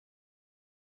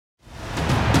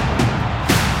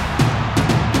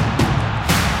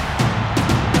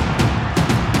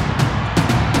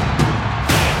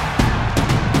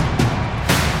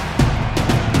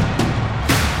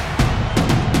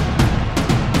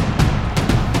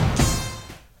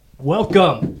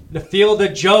Welcome to Field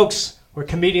of Jokes, where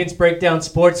comedians break down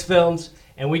sports films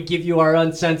and we give you our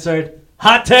uncensored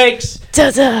hot takes.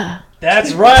 Ta-da!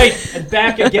 That's right. And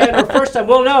back again. Her first time.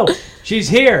 Well, no. She's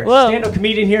here. Whoa. Stand-up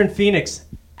comedian here in Phoenix.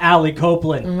 Allie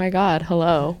Copeland. Oh my God,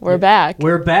 hello. We're back.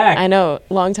 We're back. I know,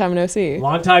 long time no see.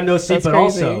 Long time no see, That's but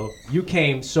crazy. also you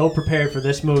came so prepared for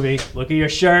this movie. Look at your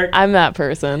shirt. I'm that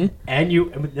person. And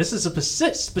this is a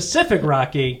specific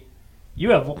Rocky.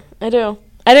 You have... I do.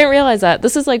 I didn't realize that.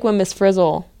 This is like when Miss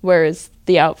Frizzle wears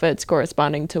the outfits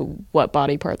corresponding to what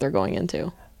body part they're going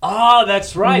into. Oh,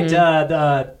 that's right.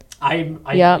 Yep.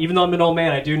 Even though I'm an old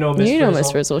man, I do know Miss Frizzle. You know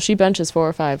Miss Frizzle. She benches 4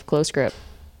 or 5 close grip.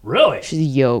 Really?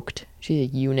 She's yoked. She's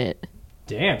a unit.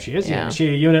 Damn, she is. Yeah. Is she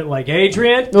a unit like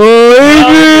Adrian?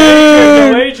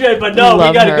 Oh, Adrian! But no, Love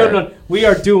we got her. a good one. We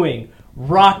are doing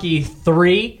Rocky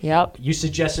 3. Yep. You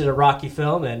suggested a Rocky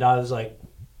film, and I was like,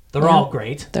 they're all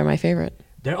great. They're my favorite.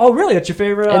 Oh, really? That's your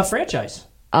favorite franchise?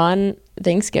 On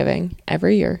Thanksgiving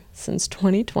every year since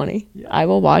 2020, I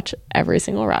will watch every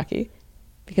single Rocky.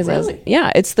 Because Really?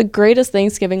 it's the greatest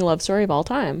Thanksgiving love story of all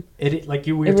time. It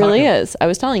really is. I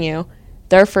was telling you,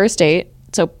 their first date.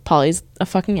 So Polly's a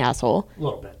fucking asshole. A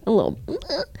little bit. A little.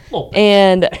 Bit.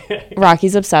 And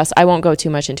Rocky's obsessed. I won't go too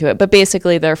much into it, but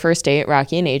basically their first date,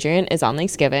 Rocky and Adrian, is on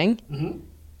Thanksgiving. Mm-hmm.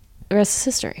 The rest is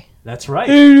history. That's right.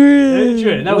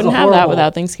 Adrian. That was Wouldn't have that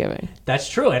without Thanksgiving. That's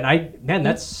true. And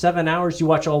that's 7 hours. You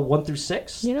watch all 1 through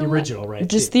 6. You know the what? original, right?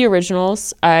 Just the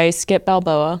originals. I skip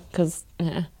Balboa because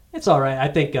It's all right. I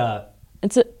think.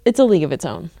 it's a league of its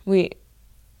own.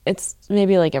 It's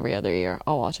maybe like every other year.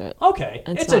 I'll watch it. Okay,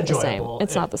 it's not enjoyable. The same.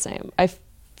 It's not the same. I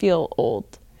feel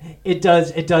old. It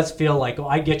does feel like,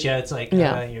 I get you. It's like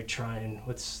Yeah. you're trying.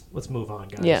 Let's move on,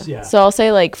 guys. Yeah. So I'll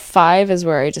say like 5 is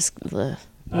where I just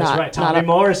That's right. Tommy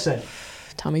Morrison.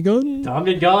 Tommy Gunn.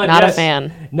 Tommy Gunn. Not yes. a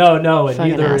fan. No, and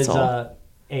Fucking neither asshole. is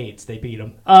AIDS. They beat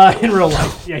him in real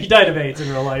life. Yeah, he died of AIDS in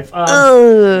real life.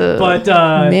 But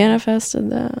manifested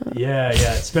that. Yeah,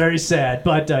 it's very sad.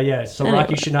 But so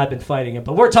Rocky should not have been fighting him.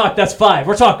 But that's 5.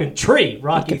 We're talking Tree.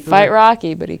 Rocky He could fight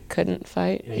Rocky, but he couldn't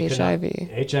fight He could not.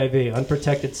 HIV. HIV,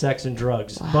 unprotected sex and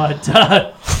drugs.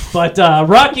 Wow. But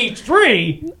Rocky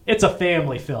 3, it's a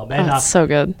family film. And It's so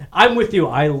good. I'm with you.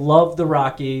 I love the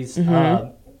Rockies.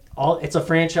 Mm-hmm. It's a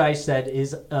franchise that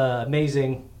is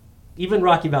amazing. Even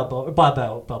Rocky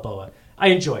Balboa. I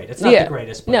enjoy it. It's not the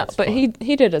greatest. But it's but fun.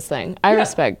 he did his thing. I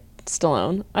respect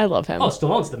Stallone. I love him. Oh,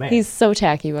 Stallone's the man. He's so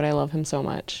tacky, but I love him so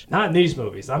much. Not in these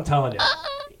movies. I'm telling you.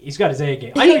 He's got his A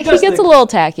game. He gets a little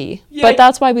tacky, but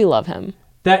that's why we love him.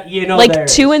 Like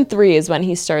 2 and 3 is when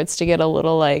he starts to get a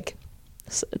little like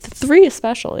 3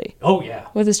 especially. Oh yeah.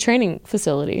 With his training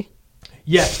facility.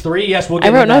 Yes, 3. Yes, we'll get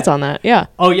I wrote into notes that. on that. Yeah.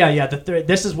 Oh yeah.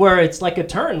 This is where it's like a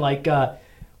turn. Like,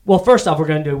 well, first off, we're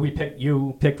gonna do.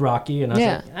 You picked Rocky, and I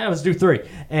was like, let's do 3.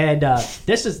 And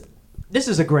this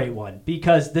is a great one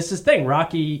because this is the thing.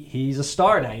 Rocky, he's a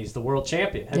star now. He's the world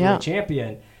champion, heavyweight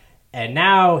champion, and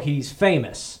now he's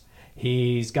famous.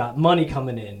 He's got money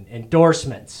coming in,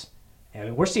 endorsements,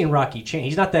 and we're seeing Rocky change.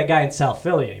 He's not that guy in South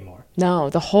Philly anymore. No,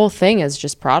 the whole thing is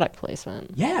just product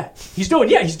placement. Yeah, he's doing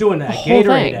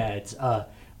Gatorade ads.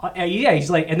 He's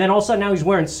like, and then all of a sudden now he's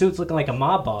wearing suits, looking like a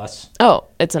mob boss. Oh,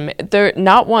 it's there.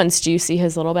 Not once do you see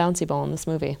his little bouncy ball in this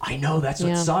movie. I know that's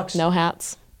what sucks. No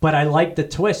hats. But I like the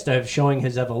twist of showing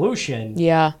his evolution.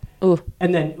 Yeah. Ooh.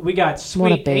 And then we got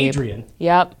sweet Adrian.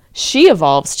 Yep. She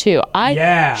evolves too.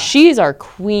 She's our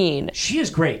queen. She is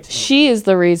great. She is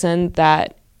the reason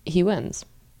that he wins.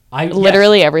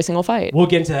 Literally every single fight. We'll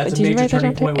get into that. It's a major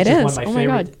turning point, which is one of my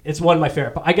favorite. God. It's one of my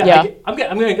favorite. I'm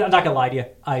not gonna lie to you.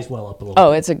 Eyes well up a little.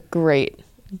 Oh, it's a great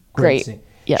scene.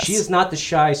 Yes. She is not the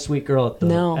shy, sweet girl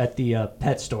at the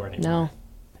pet store anymore. No.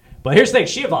 But here's the thing: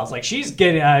 she evolves. Like she's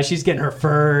getting her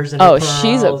furs and her pearls.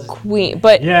 She's a queen.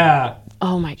 But yeah.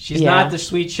 Oh my. She's not the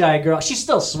sweet, shy girl. She's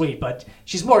still sweet, but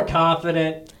she's more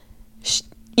confident.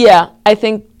 Yeah, I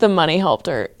think the money helped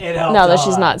her. It helped now that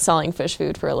she's not selling fish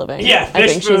food for a living. Yeah, I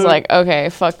think she's like, okay,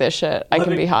 fuck this shit. I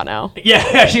can be hot now.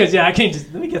 Yeah, she goes, I can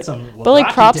just, let me get some. But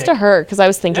like, props to her, because I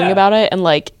was thinking about it, and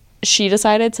like, she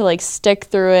decided to like stick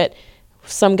through it.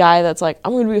 Some guy that's like,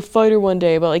 I'm going to be a fighter one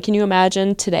day. But like, can you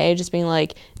imagine today just being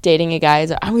like, dating a guy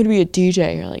who's like, I'm going to be a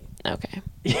DJ? You're like, okay.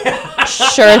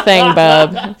 Sure thing,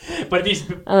 bub. But if he's...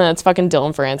 And then it's fucking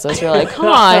Dylan Francis. You're like, come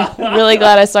on. Really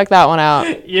glad I stuck that one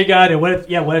out. You got it. What if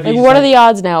like, what are the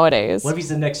odds nowadays? What if he's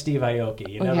the next Steve Aoki?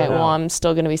 You never okay, know. well, I'm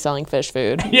still going to be selling fish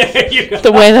food. Yeah,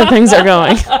 the way that things are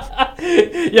going.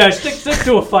 Yeah, stick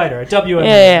to a fighter, a WM.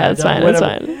 Yeah, that's fine. That's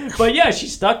fine. But yeah, she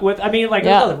stuck with. I mean, like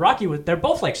Rocky. They're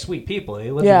both like sweet people. They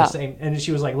live in the same. And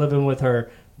she was like living with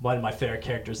her one of my favorite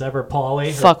characters ever,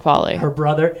 Paulie. Fuck Paulie. Her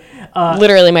brother.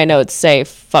 Literally, my notes say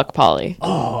 "fuck Paulie."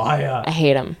 Oh, I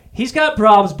hate him. He's got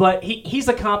problems, but he's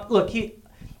a comp. Look,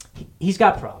 he's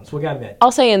got problems. We gotta admit.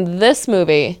 I'll say in this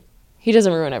movie, he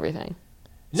doesn't ruin everything.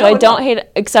 So I don't hate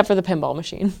it, except for the pinball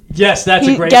machine. Yes, that's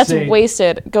a great scene. He gets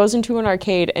wasted, goes into an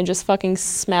arcade, and just fucking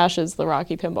smashes the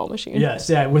Rocky pinball machine. Yes,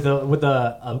 yeah, with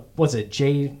a what's it,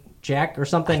 Jack or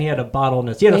something? He had a bottle in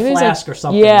his, he had a flask or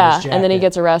something. Yeah, in his and then he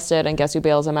gets arrested, and guess who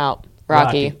bails him out?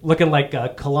 Rocky. Looking like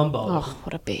Columbo. Oh,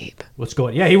 what a babe. What's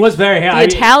going? Yeah, he was very happy.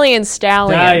 The Italian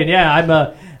stallion.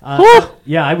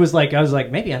 Yeah, I was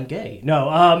like, maybe I'm gay. No,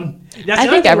 I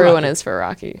think everyone is for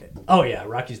Rocky. Oh yeah,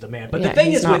 Rocky's the man. But the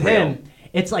thing is with him,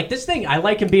 it's like this thing. I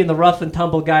like him being the rough and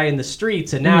tumble guy in the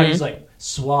streets, and now he's like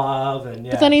suave and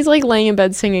But then he's like laying in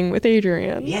bed singing with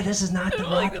Adrian. Yeah, this is not the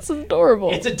Rocky. Like, this is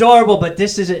adorable. It's adorable, but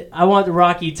this is it. I want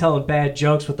Rocky telling bad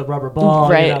jokes with the rubber ball.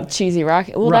 Right, cheesy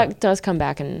Rocky. Well, that does come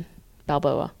back in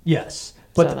Balboa. Yes,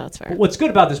 but so that's fair. What's good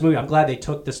about this movie, I'm glad they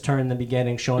took this turn in the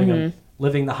beginning, showing him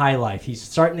living the high life. He's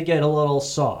starting to get a little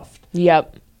soft.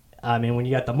 Yep. I mean, when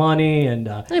you got the money and...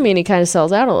 he kind of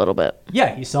sells out a little bit.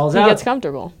 Yeah, he sells out. He gets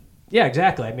comfortable. Yeah,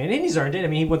 exactly. I mean, and he's earned it. I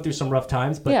mean, he went through some rough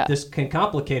times, but this can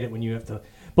complicate it when you have to...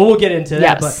 But we'll get into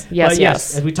that.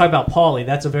 Yes. As we talk about Paulie,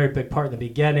 that's a very big part in the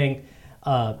beginning.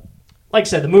 Like I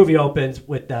said, the movie opens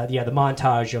with the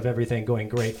montage of everything going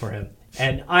great for him.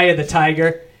 And Eye of the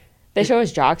Tiger... They show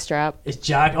his jockstrap. His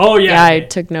jock... Oh, yeah. Yeah, I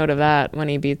took note of that when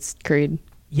he beats Creed.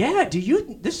 Yeah,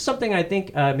 this is something I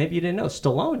think maybe you didn't know.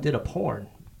 Stallone did a porn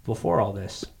before all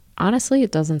this. Honestly,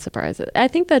 it doesn't surprise it. I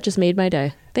think that just made my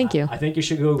day. Thank you. I think you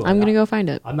should Google it. I'm going to go find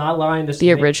it. I'm not lying.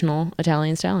 The original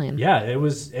Italian stallion. Yeah, it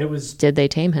was. Did they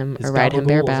tame him or ride him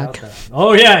bareback?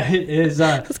 Oh, yeah. His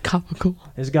gabagool.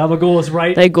 His gabagool is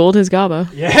right. They gooled his gaba.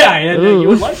 Yeah, you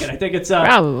would like it. I think it's...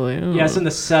 Probably. Yeah, it's in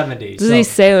the 70s. Does he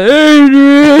say,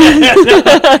 Adrian?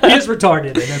 He is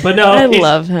retarded in it, but no. I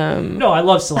love him. No, I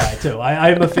love Sly, too.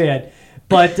 I'm a fan.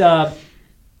 But...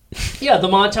 yeah, the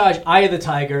montage, Eye of the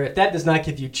Tiger, if that does not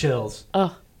give you chills,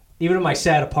 even in my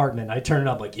sad apartment, I turn it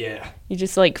up like, yeah. You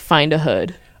just, like, find a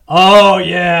hood. Oh,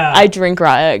 yeah. I drink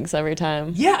raw eggs every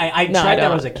time. Yeah, I tried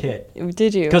that as a kid.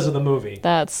 Did you? Because of the movie.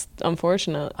 That's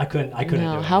unfortunate. I couldn't do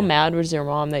it. How mad was your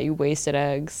mom that you wasted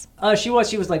eggs? She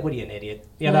was like, what are you, an idiot?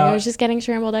 You know? I was just getting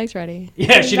scrambled eggs ready.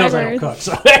 Yeah, she knows I don't cook.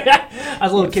 So I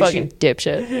was a little kid. Fucking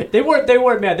dipshit. They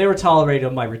weren't mad. They were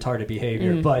tolerating my retarded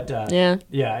behavior. But,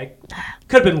 it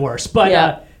could have been worse.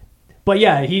 But,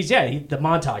 the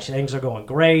montage, things are going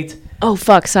great. Oh,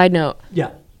 fuck, side note.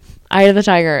 Yeah. Eye of the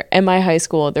Tiger, in my high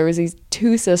school, there was these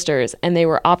two sisters, and they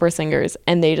were opera singers,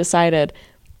 and they decided,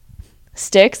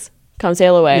 Styx, Come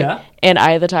Sail Away, and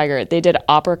Eye of the Tiger. They did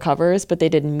opera covers, but they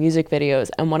did music videos,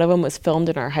 and one of them was filmed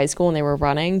in our high school, and they were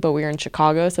running, but we were in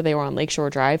Chicago, so they were on Lakeshore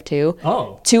Drive, too.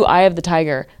 Oh. To Eye of the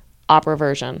Tiger, opera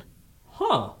version.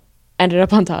 Huh. Ended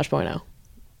up on Tosh.0.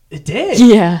 It did?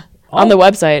 Yeah. On the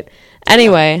website.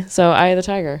 Anyway, so Eye of the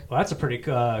Tiger. Well, that's a pretty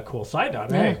cool side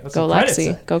note. Yeah. Hey, go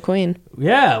Lexi. Go Queen.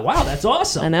 Yeah, wow, that's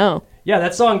awesome. I know. Yeah,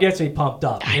 that song gets me pumped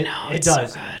up. I know. It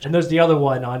does. So good. And there's the other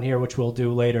one on here, which we'll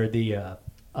do later, the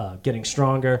Getting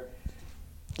Stronger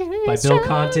by Bill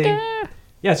Conti. Yeah,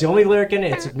 it's the only lyric in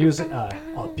it. It's music.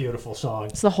 Beautiful song.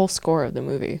 It's the whole score of the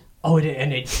movie. Oh,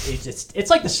 it's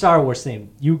like the Star Wars theme.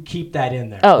 You keep that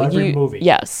in there. Oh, every movie.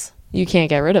 Yes. You can't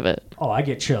get rid of it. Oh, I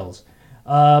get chills.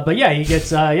 But yeah, he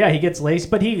gets laced,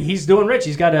 but he's doing rich.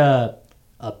 He's got a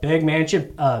big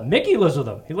mansion. Mickey lives with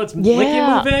him. He lets Mickey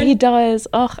move in. He does.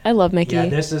 Oh, I love Mickey. Yeah,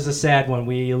 this is a sad one.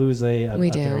 We lose a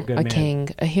very good man. King,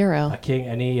 a hero. A king,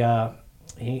 and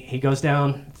he goes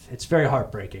down. It's very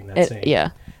heartbreaking, that scene.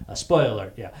 Yeah.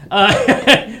 Spoiler,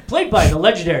 yeah. Played by the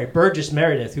legendary Burgess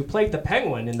Meredith, who played the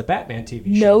Penguin in the Batman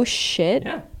TV show. No shit?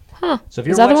 Yeah. Huh. So if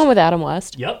you're is that the one with Adam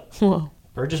West? Yep. Whoa.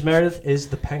 Burgess Meredith is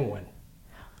the Penguin.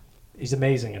 He's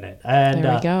amazing in it. And,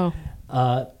 there we go.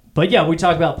 But yeah, we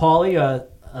talked about Paulie,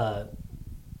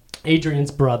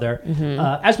 Adrian's brother.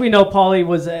 Mm-hmm. As we know, Paulie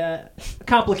was a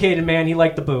complicated man. He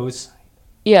liked the booze.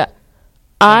 Yeah.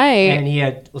 And he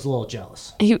was a little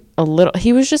jealous.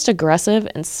 He was just aggressive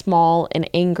and small and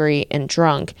angry and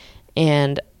drunk.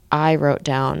 And I wrote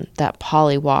down that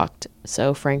Paulie walked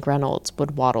so Frank Reynolds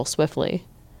would waddle swiftly.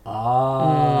 He's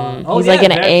like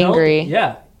an angry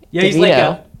DeVito. He's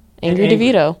like angry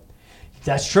DeVito.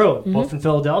 That's true. Both in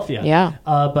Philadelphia. Yeah.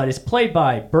 But it's played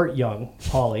by Burt Young,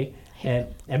 Paulie.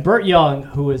 And Burt Young,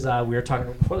 who is we were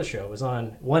talking before the show, was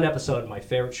on one episode of my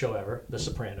favorite show ever, The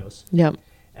Sopranos. Yep.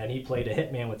 And he played a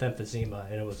hitman with emphysema,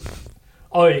 and it was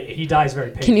Oh, he dies very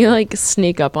painfully. Can you like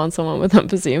sneak up on someone with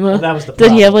emphysema? Well, that was the Did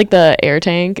problem. he have like the air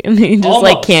tank and he just Almost.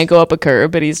 like can't go up a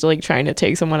curb, but he's like trying to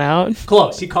take someone out?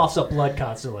 Close. He coughs up blood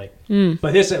constantly.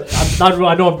 But this, I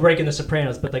know I'm breaking The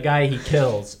Sopranos, but the guy he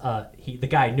kills, the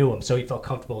guy knew him, so he felt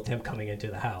comfortable with him coming into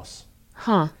the house.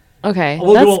 Huh. Okay.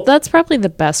 Well, That's probably the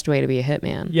best way to be a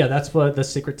hitman. Yeah, that's what the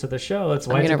secret to the show. That's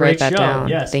why I'm it's a gonna great write that show. down.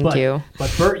 Yes, Thank you.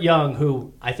 But Burt Young,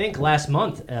 who I think last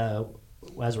month,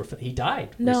 he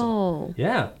died. No. Recently.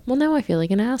 Yeah. Well, now I feel like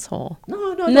an asshole.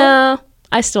 No.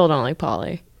 I still don't like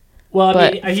Pauly. Well,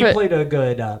 But he played a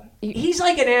good. He's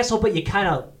like an asshole, but you kind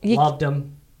of loved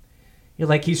him. You're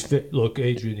like he's fit. Look,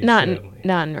 Adrian. He's Not family.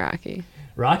 in Rocky.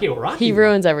 Rocky. He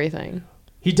ruins everything.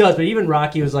 He does, but even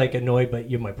Rocky was like annoyed. But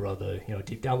you're my brother.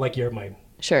 Deep down, like you're my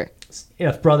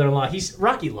brother-in-law.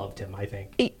 Rocky loved him. I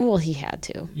think. He had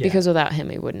to because without him,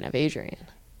 he wouldn't have Adrian.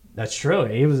 That's true.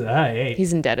 He was.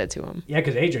 He's indebted to him. Yeah,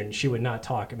 because Adrian, she would not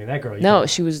talk. I mean, that girl. No,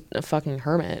 she was a fucking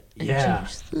hermit. Yeah.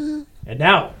 And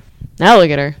now look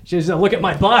at her. She's look at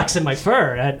my box and my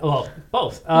fur. And,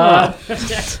 both. Fur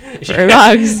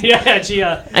box. Yeah, she.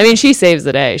 I mean, she saves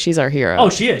the day. She's our hero. Oh,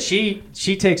 she is. She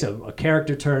takes a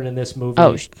character turn in this movie.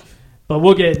 Oh, but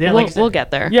we'll get. Yeah, we'll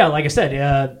get there. Yeah, like I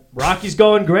said, Rocky's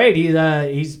going great.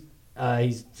 He's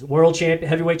world champion,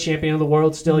 heavyweight champion of the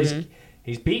world. Still,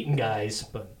 he's beating guys,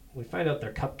 but we find out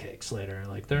they're cupcakes later.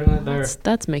 Like they're.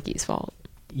 That's Mickey's fault.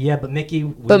 Yeah, but Mickey.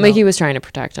 Mickey was trying to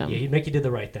protect him. Yeah, Mickey did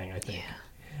the right thing, I think. Yeah.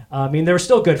 I mean, they were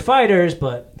still good fighters,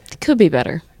 but it could be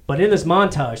better. But in this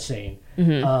montage scene,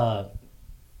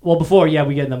 before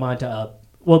we get in the montage.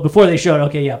 Before they showed,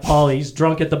 Paulie's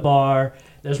drunk at the bar.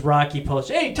 There's Rocky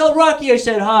posts. Hey, tell Rocky I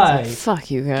said hi.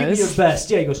 Fuck you guys. Give me your best.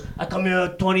 Yeah, he goes. I come here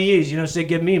 20 years. Say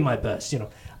give me my best.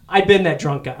 I've been that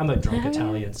drunk guy. I'm a drunk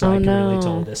Italian, so I can relate to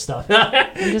all this stuff.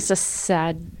 I'm just a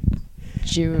sad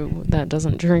Jew that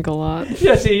doesn't drink a lot.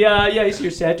 Yeah, see,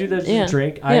 you're sad Jew that doesn't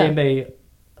drink. I am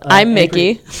I'm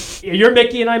Mickey. You're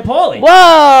Mickey and I'm Paulie.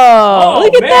 Whoa!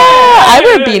 Look at that! I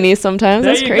wear beanies sometimes.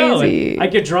 That's crazy. I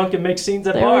get drunk and make scenes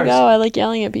at bars. There we go. I like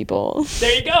yelling at people.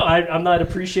 There you go. I'm not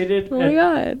appreciated. Oh my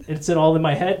god! It's all in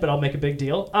my head, but I'll make a big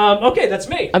deal. Okay, that's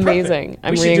me. Amazing.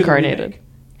 I'm reincarnated.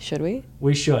 Should we?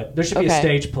 We should. There should be a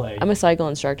stage play. I'm a cycle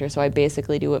instructor, so I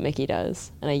basically do what Mickey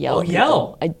does, and I yell. Oh,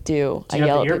 yell! I do. Do you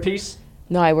have the earpiece?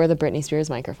 No, I wear the Britney Spears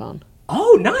microphone.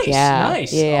 Oh, nice. Yeah,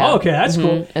 nice. Yeah. Oh, okay, that's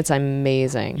cool. It's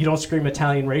amazing. You don't scream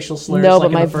Italian racial slurs? No, like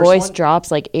but my in the first voice one?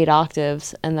 drops like 8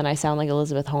 octaves, and then I sound like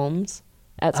Elizabeth Holmes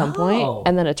at some point,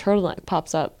 and then a turtleneck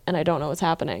pops up, and I don't know what's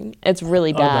happening. It's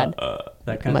really bad.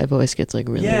 That kind my voice gets like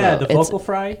really low. the vocal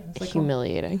fry? It's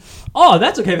humiliating. Oh,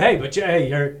 that's okay. Hey, but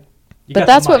you're... But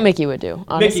that's what Mickey would do,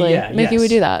 honestly. Mickey would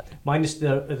do that. Minus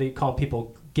they call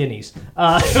people guineas,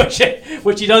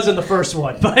 which he does in the first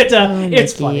one. But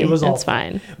it's fun. It was all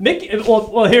fine. Mickey.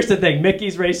 Well, here's the thing.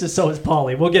 Mickey's racist, so is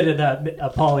Paulie. We'll get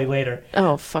into Paulie later.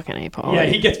 Oh, fucking A, Paulie. Yeah,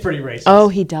 he gets pretty racist. Oh,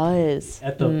 he does.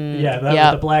 At the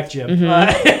the black gym.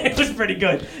 It was pretty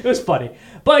good. It was funny.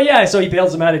 But yeah, so he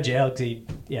bails him out of jail because he,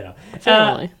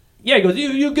 Family. Yeah, he goes,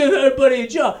 you give everybody a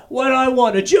job. Why do I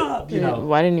want a job?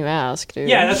 Why didn't you ask, dude?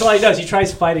 Yeah, that's all he does. He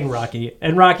tries fighting Rocky,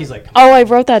 and Rocky's like... Oh, I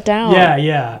wrote that down.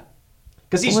 Yeah.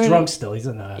 Because he's drunk still. He's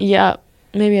in the... Yeah,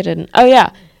 maybe I didn't. Oh,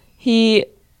 yeah.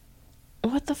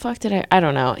 What the fuck did I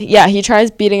don't know. Yeah, he tries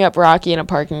beating up Rocky in a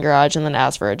parking garage and then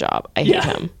asks for a job. I hate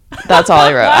him. That's all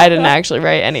I wrote. I didn't actually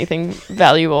write anything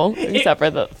valuable except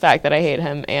for the fact that I hate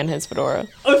him and his fedora.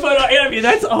 I mean,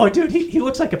 that's... Oh, dude, he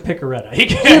looks like a picaretta.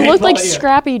 He looked like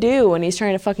Scrappy Doo when he's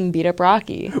trying to fucking beat up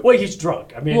Rocky. Well, he's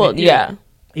drunk. I mean... Well, yeah.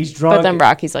 He's drunk. But then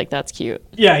Rocky's like, that's cute.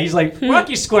 Yeah, he's like,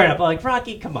 Rocky's squaring up. I'm like,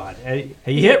 Rocky, come on. And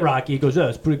he hit Rocky. He goes,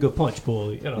 it's a pretty good punch,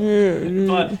 Paul.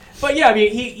 But yeah, I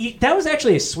mean, he that was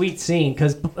actually a sweet scene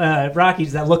because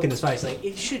Rocky's that look in his face. Like,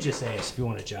 you should just ask if you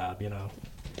want a job,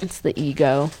 It's the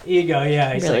ego. Ego,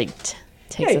 yeah. He's really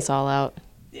takes us all out.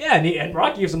 Yeah, and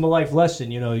Rocky gives him a life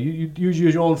lesson. You use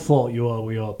your own fault. We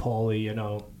are, Paulie.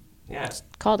 Yeah. It's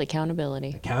called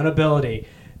accountability. Accountability.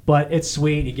 But it's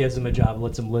sweet. He gives him a job,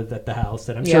 lets him live at the house.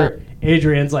 And I'm sure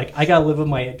Adrian's like, I got to live with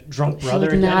my drunk brother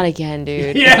again. Not again,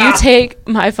 dude. Yeah. If you take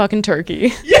my fucking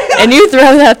turkey and you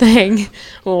throw that thing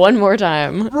one more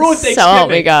time, ruin so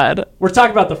help me God. We're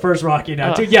talking about the first Rocky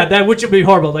now, too. Yeah, which would be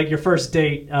horrible. Like your first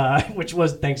date, which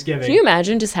was Thanksgiving. Can you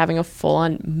imagine just having a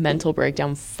full-on mental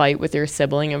breakdown fight with your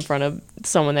sibling in front of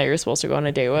someone that you're supposed to go on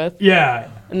a date with? Yeah.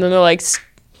 And then they're like,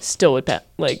 still would pet.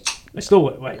 Like...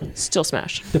 Still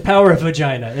smash. The power of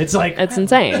vagina. It's like... It's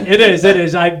insane. It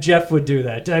is. Jeff would do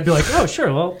that. I'd be like, oh,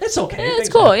 sure, well, it's okay. Yeah, it's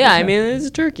cool. Yeah, I mean, it's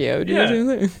a turkey. I would do the same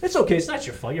thing. It's okay. It's not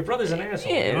your fault. Your brother's an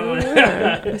asshole.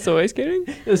 Yeah. So ice skating?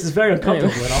 This is very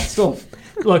uncomfortable, but I'll still...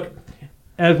 Look,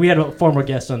 we had a former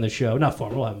guest on the show. Not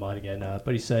former, we'll have him on again.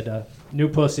 But he said, new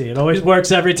pussy. It always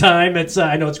works every time. It's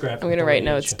I know it's graphic. I'm going to write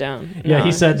notes down. Yeah,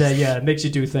 he said that, it makes you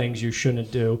do things you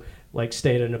shouldn't do, like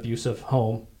stay in an abusive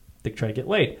home to try to get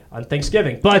laid on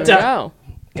Thanksgiving. But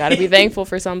got to be thankful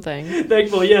for something.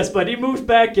 Thankful, yes. But he moved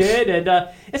back in, and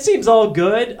it seems all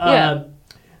good.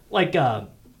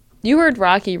 You heard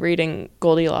Rocky reading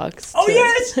Goldilocks. Oh,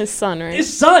 yes! His son, right?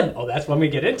 His son! Oh, that's what we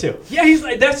get into. Yeah, he's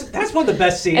like, that's one of the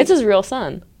best scenes. It's his real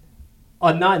son.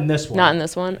 Not in this one. Not in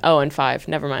this one? Oh, in 5.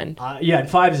 Never mind. Yeah, in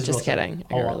 5 is just kidding.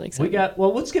 I got really excited.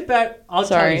 Let's get back. I'll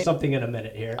tell you something in a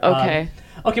minute here. Okay.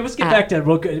 Okay, let's get back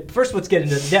to it. First, let's get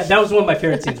into that. That was one of my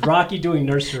favorite scenes. Rocky doing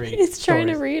nursery. He's trying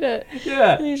to read it.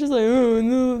 Yeah. And he's just like,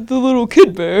 oh, the little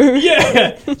kid bear.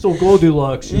 Yeah. So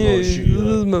Goldilocks, she this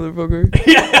motherfucker.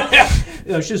 Yeah.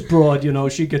 She's broad,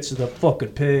 she gets to the fucking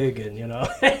pig, and,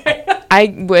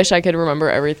 I wish I could remember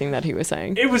everything that he was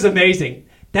saying. It was amazing.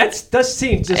 That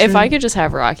scene just... If I could just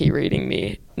have Rocky reading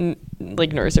me,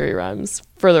 like, nursery rhymes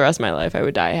for the rest of my life, I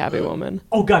would die a happy woman.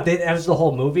 Oh, God, that was the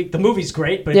whole movie? The movie's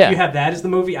great, but if you have that as the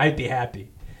movie, I'd be happy.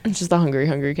 It's just a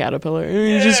hungry caterpillar.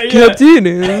 He just kept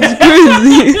eating.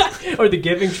 It's crazy. Or the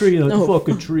giving tree, the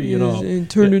fucking tree, And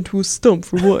turned into a stump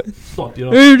for what? Stump,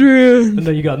 Adrian! And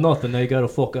then you got nothing. Now you got a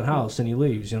fucking house, and he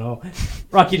leaves,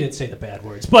 Rocky didn't say the bad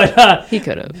words, but... he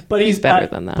could have. But he's better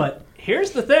than that. But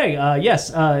here's the thing.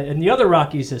 And the other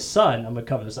Rocky's his son. I'm going to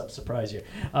cover this up, surprise you.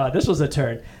 This was a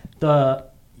turn. The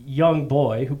young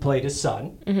boy who played his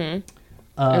son... Mm-hmm.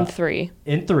 In 3.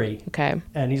 In 3. Okay.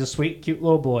 And he's a sweet, cute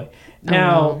little boy.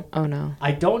 Now, oh no.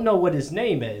 I don't know what his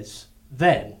name is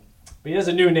then, but he has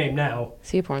a new name now. Is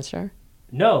he a porn star?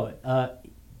 No,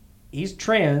 he's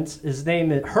trans.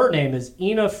 Her name is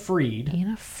Ina Freed.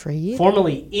 Ina Freed?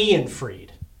 Formerly Ian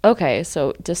Freed. Okay,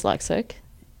 so dyslexic.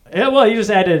 Yeah, well, you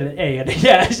just added an A.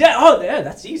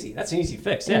 That's easy. That's an easy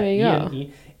fix. Yeah, there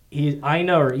you go.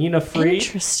 Ina or Ina Freed.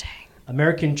 Interesting.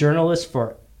 American journalist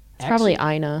for... It's probably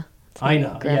Ina.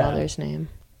 Ina, grandmother's name.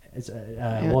 It's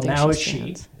now it's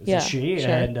she. It's a she, sure.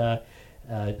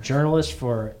 And journalist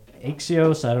for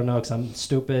Axios. I don't know because I'm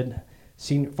stupid.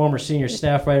 Former senior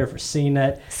staff writer for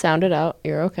CNET. Sound it out.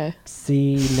 You're okay.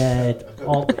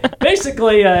 CNET.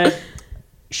 Basically,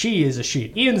 she is a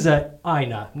she. Ian's a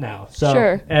Ina now. So,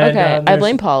 sure. And, okay. I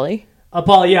blame Polly.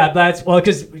 Polly, yeah.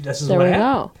 Because this is there what we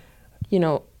happened.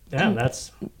 Go. Yeah,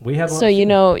 we have. So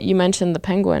you mentioned the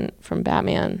Penguin from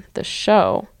Batman, the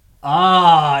show.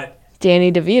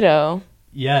 Danny DeVito.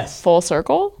 Yes. Full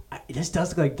circle? This does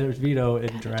look like DeVito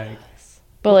in drag.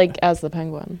 But like as the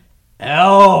Penguin.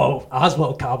 Oh,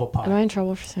 Oswald Cobblepot. Am I in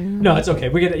trouble for saying that? No, it's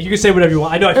okay. You can say whatever you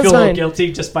want. I know I feel a little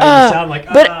guilty just by the sound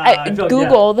like. But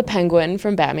Google the Penguin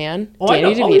from Batman,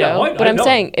 Danny DeVito. But I'm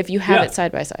saying if you have it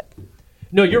side by side.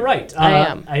 No, you're right. I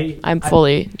am. I'm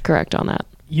fully correct on that.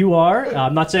 You are.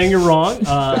 I'm not saying you're wrong.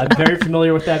 I'm very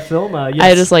familiar with that film. Yes.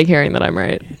 I just like hearing that I'm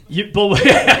right.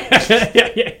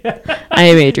 I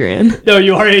am Adrian. No,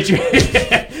 you are Adrian.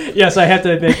 Yes, I have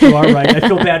to admit you are right. I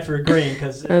feel bad for agreeing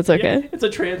because that's okay. It's a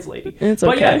trans lady. It's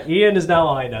okay. But yeah, Ian is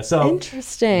now Ina. So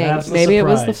interesting. Maybe it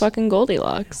was the fucking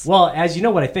Goldilocks. Well, as you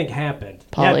know, what I think happened.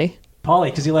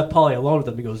 Polly, because he left Polly alone with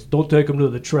him. He goes, "Don't take him to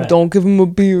the track. Don't give him a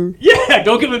beer." Yeah,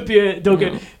 don't give him beer. Don't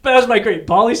give. But that was my great.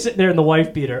 Polly's sitting there in the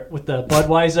wife beater with the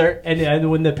Budweiser, and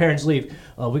when the parents leave,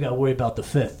 we got to worry about the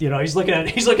 5th. He's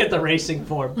looking at the racing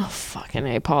form. Oh fucking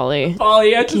A, Polly.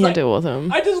 Polly, I can't deal with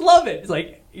him. I just love it. It's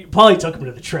like Polly took him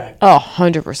to the track. Oh,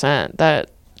 100%.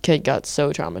 That kid got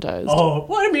so traumatized. Oh,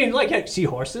 well, I mean, like, see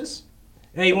horses.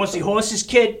 Hey, you want to see horses,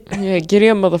 kid? Yeah, giddy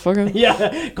up, motherfucker.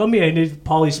 Yeah, come here. And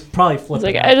Polly's probably flipping.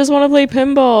 He's like, I just want to play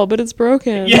pinball, but it's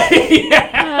broken.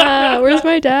 Yeah. Where's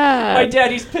my dad? My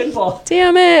daddy's pinball.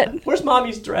 Damn it. Where's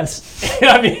mommy's dress?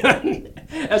 I mean,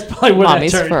 that's probably where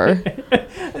mommy's that turned.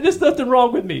 fur. There's nothing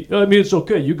wrong with me. I mean, it's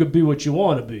okay. You could be what you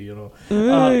want to be,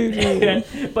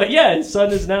 But yeah, his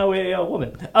son is now a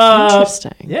woman.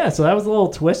 Interesting. Yeah, so that was a little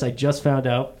twist I just found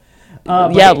out.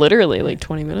 Literally like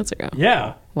 20 minutes ago.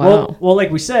 Yeah. Wow. Well,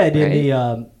 like we said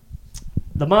in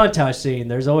the montage scene,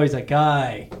 there's always a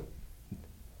guy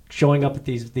showing up at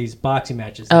these boxing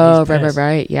matches. Oh,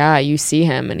 right. Yeah, you see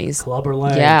him and he's clubber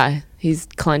leg. Yeah, he's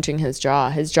clenching his jaw.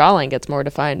 His jawline gets more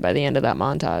defined by the end of that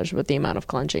montage with the amount of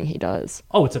clenching he does.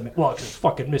 Oh, it's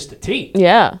fucking Mr. T.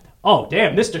 Yeah. Oh,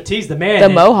 damn, Mr. T's the man. The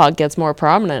mohawk gets more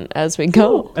prominent as we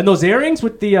go. Ooh. And those earrings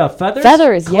with the feathers?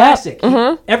 Feathers, classic. Yeah.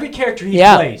 Mm-hmm. Every character he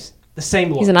plays, the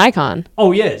same look. He's an icon.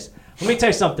 Oh, he is. Let me tell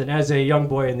you something. As a young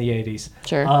boy in the 80s,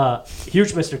 sure.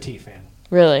 Huge Mr. T fan.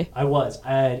 Really? I was.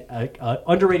 I had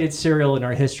underrated cereal in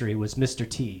our history was Mr.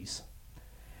 T's.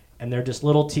 and they're just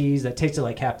little T's that tasted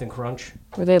like Captain Crunch.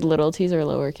 Were they little T's or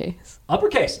lowercase?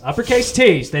 Uppercase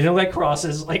T's. They look like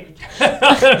crosses. Like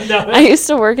no. I used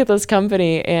to work at this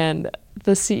company, and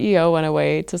the CEO went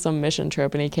away to some mission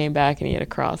trip, and he came back and he had a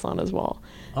cross on his wall.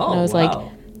 Oh, and I was wow.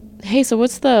 like, hey, so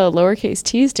what's the lowercase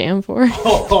T stand for? He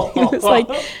was like,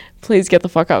 please get the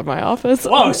fuck out of my office.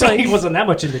 Whoa, so like, he wasn't that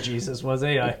much into Jesus, was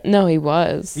he? No, he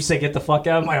was. You say get the fuck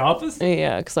out of my office?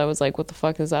 Yeah, because I was like, what the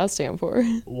fuck does that stand for?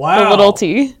 Wow. The little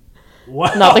T.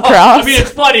 Wow. Not the cross. I mean,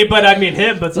 it's funny, but I mean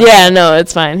him. But yeah, no,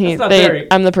 it's fine.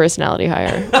 I'm the personality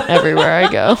hire everywhere I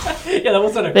go. Yeah, that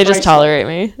wasn't a They just tolerate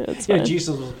me. It's fine.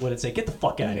 Jesus would say, "Get the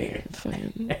fuck out of here."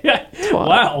 Fine.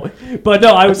 Wow. But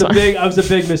no, I was a big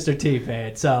Mr. T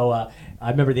fan. So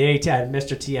I remember the A-Tad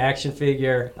Mr. T action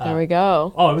figure. There we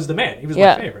go. Oh, it was the man. He was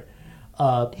my favorite.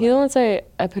 He didn't say,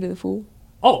 "I pity the fool."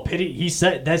 Oh, pity! He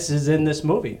said this is in this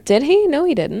movie. Did he? No,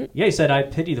 he didn't. Yeah, he said, "I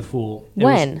pity the fool."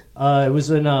 When? It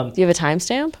was in. Do you have a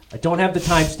timestamp? I don't have the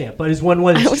timestamp, but it's when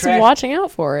I was watching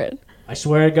out for it. I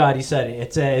swear to God, he said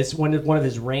it. It's one of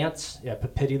his rants. Yeah,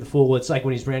 pity the fool. It's like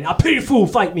when he's ranting, "I pity the fool,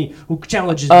 fight me, who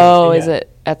challenges me." Oh, is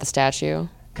it at the statue?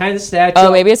 Kind of statue.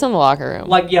 Oh, maybe it's in the locker room.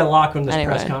 Locker room. This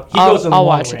anyway, press conference. He goes in the I'll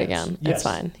long watch rants. it again. Yes, It's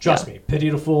fine. Trust me, pity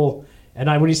the fool. And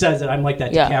when he says it, I'm like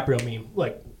that DiCaprio meme.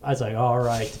 Like I was like, all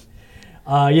right.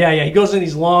 He goes in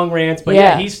these long rants, but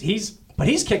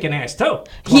he's kicking ass too.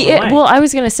 Well, I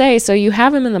was gonna say, so you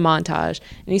have him in the montage,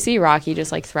 and you see Rocky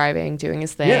just like thriving, doing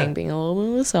his thing, being a little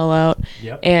bit of a sellout,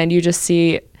 and you just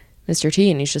see Mr. T,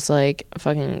 and he's just like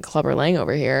fucking Clubber Lang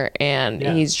over here, and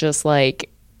he's just like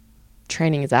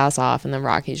training his ass off, and then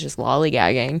Rocky's just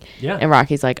lollygagging, and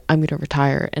Rocky's like, I'm gonna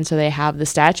retire, and so they have the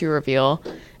statue reveal,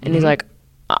 and he's like,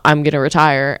 I'm gonna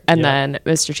retire, and then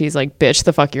Mr. T's like, bitch,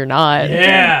 the fuck you're not.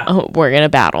 We're gonna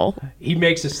battle. He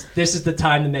makes this is the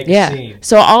time to make a scene.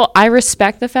 So I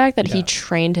respect the fact that he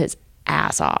trained his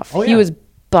ass off. He was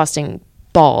busting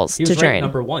balls to train. He was ranked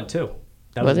number 1 too.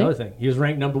 That was another thing. He was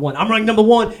ranked number 1. I'm ranked number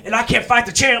 1, and I can't fight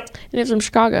the champ. And he's from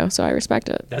Chicago, so I respect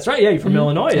it. That's right. Yeah, you're from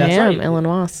Illinois. That's right. right.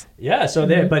 Illinois. Yeah. So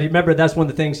but remember, that's one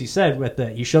of the things he said with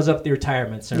he shows up at the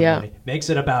retirement ceremony, makes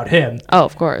it about him. Oh,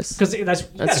 of course. Because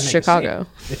that's Chicago.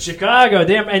 It's Chicago.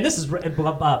 Damn. And this is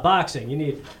boxing. You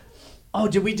need. Oh,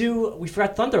 we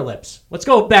forgot Thunderlips. Let's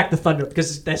go back to Thunderlips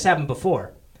because this happened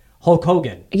before. Hulk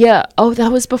Hogan. Yeah. Oh,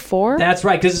 that was before? That's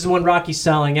right, because this is when Rocky's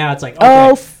selling out. It's like, okay.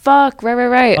 Oh, fuck.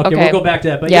 Right. Okay, we'll go back to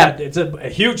that. But it's a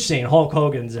huge scene. Hulk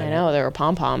Hogan's in. I know, there were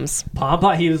pom-poms.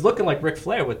 He was looking like Ric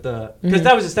Flair with the... Because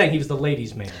that was his thing. He was the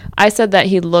ladies' man. I said that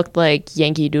he looked like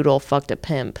Yankee Doodle fucked a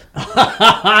pimp.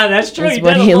 That's true. That's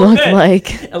what he looked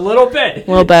like. A little bit.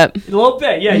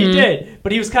 Yeah, he did.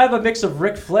 But he was kind of a mix of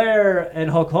Ric Flair and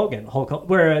Hulk Hogan.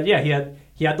 Where,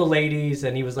 he had the ladies,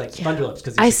 and he was like Thunderlips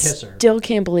because he's a kisser. I still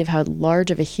can't believe how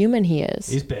large of a human he is.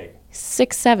 He's big.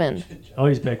 6'7". Oh,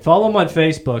 he's big. Follow him on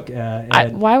Facebook.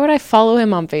 Why would I follow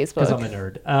him on Facebook? Because I'm a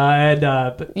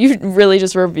nerd. You really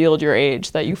just revealed your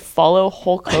age that you follow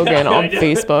Hulk Hogan on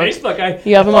Facebook. Facebook.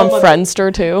 You have him on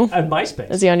Friendster too. And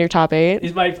MySpace. Is he on your top 8?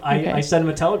 He's I sent him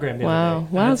a telegram the other day.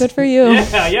 Wow, good for you.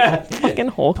 Yeah. Fucking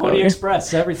Hulk Pony Hogan.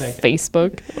 Express, everything.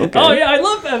 Facebook. Okay. Oh yeah, I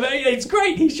love him. It's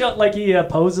great. He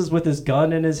poses with his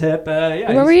gun in his hip.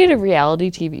 Remember he had a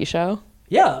reality TV show?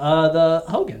 Yeah, the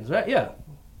Hogans, right? Yeah.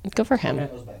 Good for him.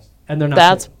 And they're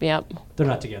not. Yep. They're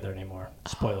not together anymore.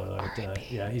 Spoiler alert.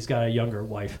 He's got a younger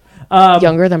wife.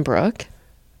 Younger than Brooke?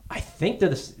 I think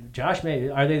they're Josh. Maybe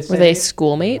are they the same? Were they age?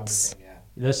 schoolmates?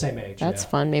 They're the same age. That's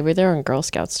fun. Maybe they're in Girl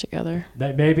Scouts together.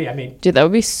 Maybe. I mean, dude, that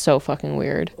would be so fucking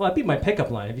weird. Well, that'd be my pickup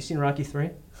line. Have you seen Rocky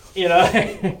 3? You know,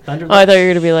 Thunderlips. Oh, I thought you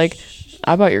were gonna be like,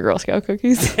 I bought your Girl Scout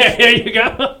cookies. There you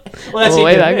go. Well, that's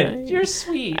way back. You're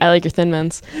sweet. I like your Thin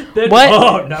Mints. What?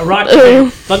 Oh, no, Rocky.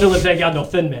 Thunderlips ain't got no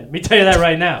Thin Mint. Let me tell you that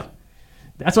right now.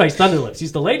 That's why he's Thunderlips.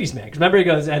 He's the ladies' man. 'Cause remember, he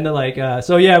goes, and they're like,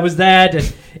 it was that.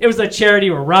 And it was a charity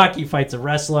where Rocky fights a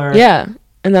wrestler. Yeah.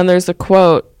 And then there's the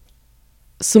quote,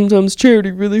 sometimes charity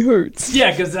really hurts.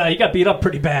 Yeah, because he got beat up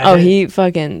pretty bad. Oh, he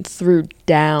fucking threw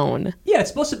down. Yeah, it's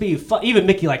supposed to be even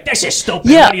Mickey like, that's just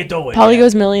stupid. Yeah. What are you doing? Paulie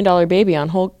goes $1 Million Baby on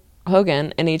Hulk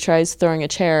Hogan, and he tries throwing a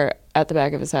chair at the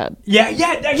back of his head. Yeah.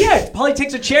 Paulie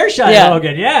takes a chair shot at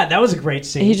Hogan. Yeah, that was a great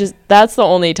scene. That's the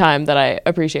only time that I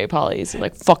appreciate Paulie. He's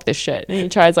like, fuck this shit. And he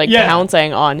tries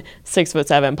pouncing on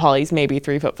 6'7". Paulie's maybe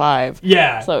 3'5".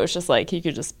 Yeah. So it's just like, he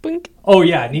could just boink. Oh,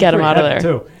 yeah. And get him out of there.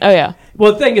 Too. Oh, yeah.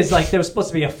 Well, the thing is, like, there was supposed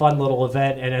to be a fun little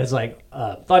event, and it was like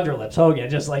Thunderlips Hogan,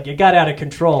 just like, it got out of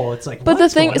control. It's like, but the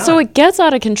thing, so it gets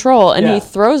out of control, and he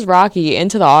throws Rocky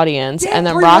into the audience, and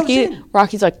then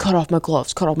Rocky's like, cut off my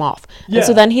gloves, cut them off. Yeah. And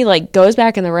so then he goes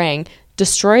back in the ring,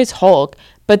 destroys Hulk,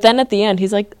 but then at the end,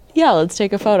 he's like, yeah, let's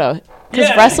take a photo. Because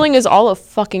wrestling is all a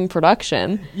fucking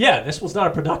production. Yeah, this was not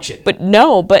a production. But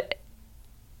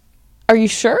are you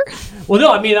sure? Well,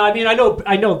 no,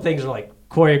 I know things are like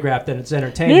choreographed and it's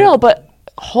entertaining. No, but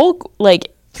Hulk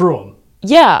threw him.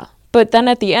 Yeah, but then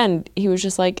at the end he was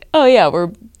just like, "Oh yeah,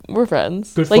 we're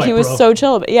friends." Good fight, he was bro. so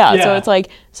chill. But so it's like,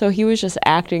 so he was just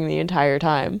acting the entire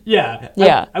time. Yeah.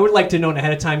 I would like to know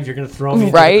ahead of time if you're gonna throw me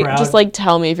into the crowd. Just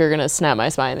tell me if you're gonna snap my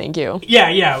spine. Thank you.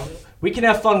 Yeah. We can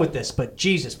have fun with this, but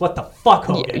Jesus, what the fuck,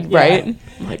 Hogan? Right?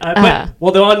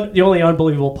 Well, the only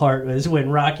unbelievable part is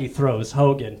when Rocky throws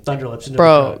Hogan, Thunderlips, into the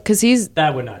crowd. Because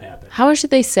that would not happen. How much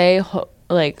did they say?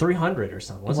 300 or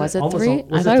something. Was it 3?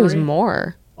 I thought it was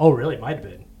more. Oh, really? Might have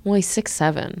been. Well, he's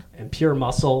 6'7". And pure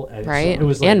muscle. And right? So it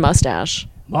was and mustache.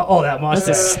 That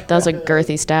mustache. That's a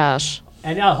girthy stash.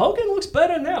 And Hogan looks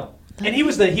better now. And he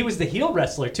was the heel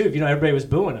wrestler, too. Everybody was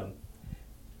booing him.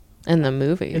 In the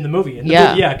movie.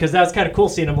 Yeah, because that was kind of cool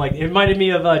seeing him. It reminded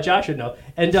me of Josh would know.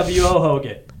 NWO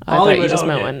Hogan. I thought you just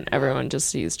meant when everyone just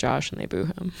sees Josh and they boo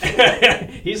him.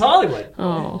 He's Hollywood.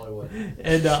 Oh. Hollywood.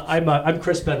 And I'm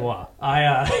Chris Benoit.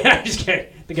 I'm just kidding.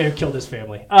 The guy who killed his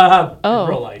family. In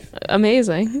real life.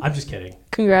 Amazing. I'm just kidding.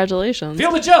 Congratulations.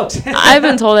 Feel the jokes. I've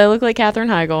been told I look like Katherine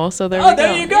Heigl, so there we go.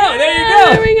 There you go.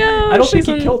 There we go. I don't She's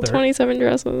think he killed her. 27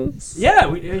 Dresses. Yeah.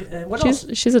 What else?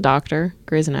 She's a doctor.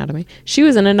 Grey's Anatomy. She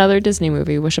was in another Disney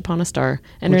movie, Wish Upon a Star,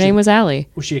 and her name was Allie.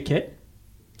 Was she a kid?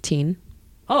 Teen.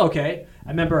 Oh, okay. I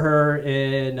remember her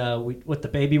in the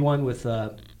baby one with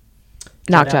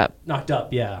Knocked Up. Knocked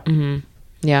Up, yeah. Mm-hmm.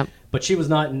 Yeah. But she was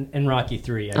not in Rocky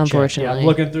 3. Unfortunately. I'm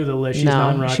looking through the list. She's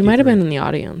not in Rocky 3. She might have been in the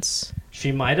audience.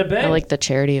 She might have been. At the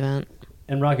charity event.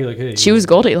 And Rocky hey. She was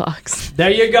Goldilocks. There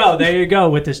you go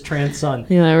with this trans son.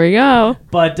 Yeah, there we go.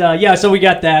 But so we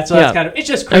got that. So that's it's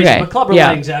just crazy. Okay. But Clubber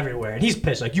Lang's everywhere. And he's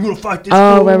pissed. You gonna fight this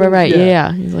fool? Right.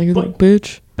 Yeah. He's like,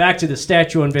 bitch. Back to the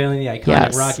statue unveiling, the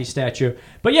iconic Rocky statue.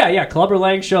 But Clubber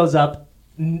Lang shows up.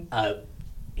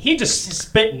 He just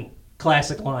spitting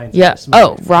classic lines. Yeah.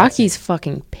 Rocky's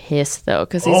fucking pissed though,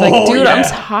 because he's like, dude, I'm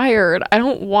tired. I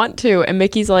don't want to. And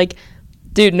Mickey's like,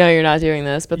 dude, no, you're not doing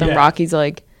this. But then Rocky's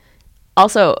like,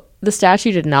 also, the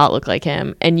statue did not look like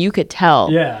him, and you could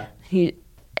tell. Yeah.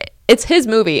 It's his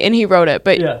movie, and he wrote it.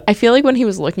 But I feel like when he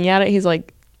was looking at it, he's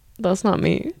like, that's not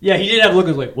me. Yeah, he did have a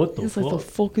look like, what the fuck? He's like, the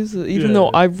fuck is it? Even though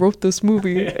I wrote this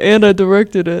movie and I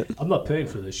directed it. I'm not paying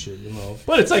for this shit,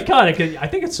 But it's iconic. I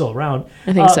think it's still around.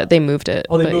 I think so. They moved it.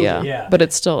 Oh, they moved it, yeah. But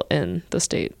it's still in the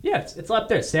state. Yeah, it's up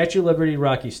there. Statue of Liberty,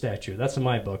 Rocky statue. That's in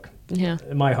my book. Yeah.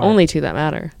 In my heart. Only two that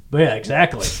matter. But yeah,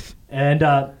 exactly. And,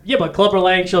 but Clubber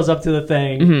Lang shows up to the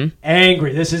thing,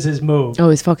 angry. This is his move. Oh,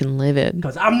 he's fucking livid.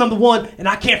 Because I'm number one, and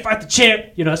I can't fight the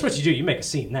champ. That's what you do. You make a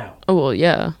scene now. Oh, well,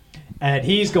 yeah. And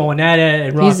he's going at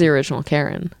it. And he's the original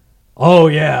Karen. Oh,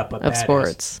 yeah. But of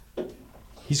sports.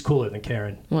 He's cooler than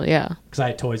Karen. Well, yeah. Because I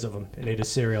had toys of him and ate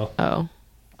his cereal. Oh.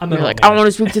 You're like, I want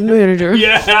to speak to the manager.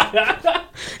 Yeah.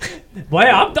 Well,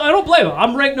 yeah, I don't blame him.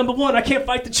 I'm ranked number one. I can't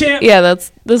fight the champ. Yeah,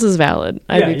 this is valid.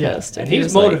 I'd be pissed. And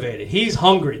he's motivated. He's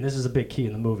hungry. And this is a big key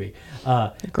in the movie.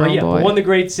 But one of the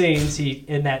great scenes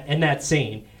in that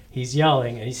scene, he's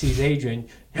yelling and he sees Adrian.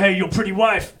 Hey, your pretty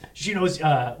wife. She knows. He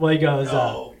goes.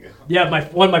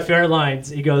 One of my favorite lines.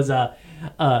 He goes.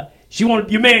 She want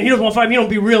your man. He doesn't want to fight me. He don't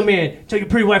be a real man. Tell your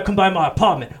pretty wife come by my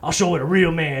apartment. I'll show her what a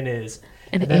real man is.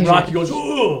 And then Rocky goes,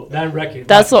 ooh.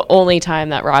 That's the only time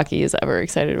that Rocky is ever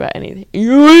excited about anything.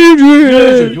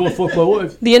 Adrian! You want to fuck my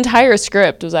wife? The entire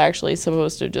script was actually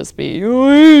supposed to just be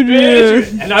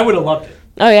Adrian. And I would have loved it.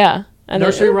 Oh, yeah. And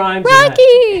nursery rhymes.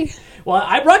 Rocky!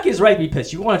 Well, Rocky is right to be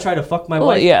pissed. You want to try to fuck my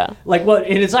wife? Yeah. And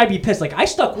it's I'd be pissed. I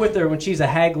stuck with her when she's a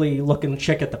haggly-looking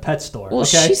chick at the pet store. Well,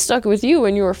 she stuck with you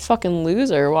when you were a fucking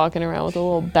loser walking around with a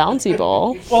little bouncy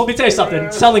ball. Well, let me tell you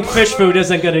something. Selling fish food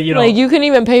isn't going to, you couldn't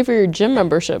even pay for your gym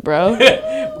membership, bro.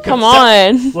 Come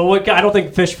on. Well, I don't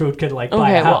think fish food could, buy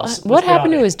a house. What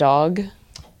happened to his dog?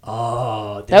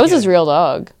 Oh. That was his real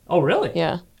dog. Oh, really?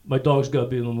 Yeah. My dog's got to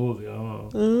be in the movie.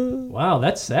 Oh. Wow,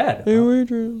 that's sad. Hey,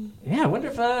 Adrian. Yeah, I wonder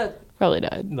if... Probably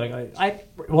died.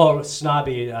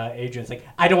 Snobby Adrian's like,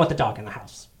 I don't want the dog in the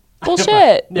house.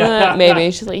 Bullshit.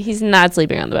 Maybe. She's like, he's not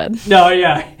sleeping on the bed. No,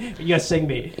 yeah. You gotta sing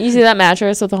me. You see that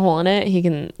mattress with a hole in it? He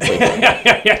can sleep in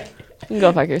it. You can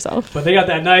go fuck yourself. But they got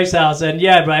that nice house, and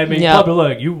Clubber,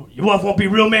 look, you won't be a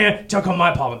real man? Come to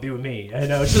my apartment, be with me.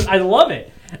 It's just, I love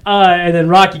it. And then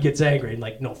Rocky gets angry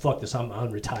and no, fuck this,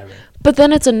 I'm retiring. But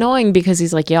then it's annoying because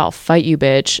he's like, yeah, I'll fight you,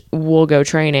 bitch. We'll go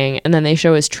training. And then they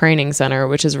show his training center,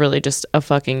 which is really just a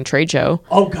fucking trade show.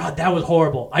 Oh, God, that was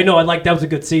horrible. I know, that was a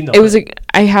good scene, though.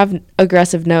 I have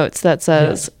aggressive notes that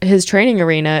says his training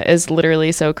arena is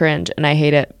literally so cringe, and I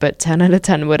hate it, but 10 out of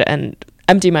 10 would end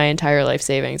empty my entire life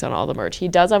savings on all the merch. He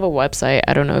does have a website.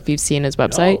 I don't know if you've seen his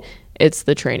website. No. It's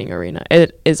the training arena.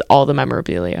 It is all the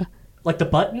memorabilia. Like the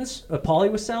buttons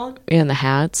Paulie was selling? And the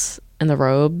hats and the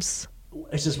robes.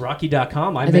 It's just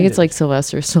Rocky.com. I think it's like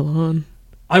Sylvester Stallone.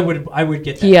 I would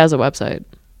get that. He has a website.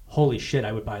 Holy shit,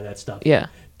 I would buy that stuff. Yeah.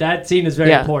 That scene is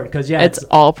very important because, it's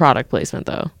all product placement,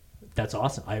 though. That's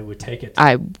awesome. I would take it.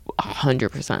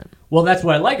 100%. Well, that's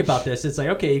what I like about this. It's like,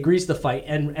 okay, he agrees to fight.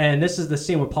 And this is the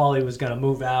scene where Paulie was going to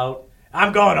move out.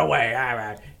 I'm going away. All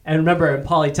right. And remember,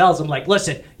 Paulie tells him, like,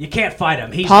 listen, you can't fight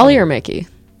him. He's Paulie or Mickey?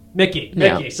 Mickey.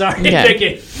 Yeah. Sorry, Okay.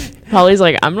 Mickey. Paulie's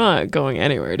like, I'm not going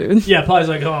anywhere, dude. Yeah, Paulie's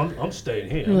like, oh, I'm staying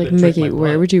here. I'm like, Mickey,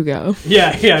 where would you go?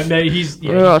 Yeah, he's...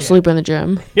 Yeah, I'll sleep in the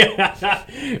gym. Yeah,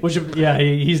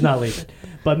 he's not leaving.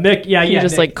 But Mick, he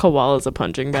just like koalas a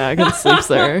punching bag and sleeps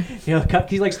there. He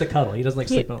likes to cuddle. He doesn't like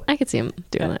sleeping. I could see him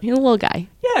doing that. He's a little guy.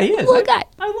 Yeah, he is. Little guy.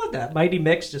 I love that. Mighty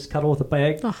Mick's just cuddle with a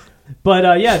bag. Oh. But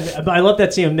but I love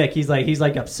that scene of Mick. He's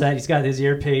like upset. He's got his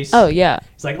earpiece. Oh yeah.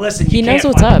 He's like, listen, he knows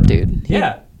what's up, dude.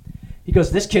 Yeah. He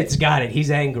goes, this kid's got it. He's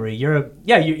angry. You're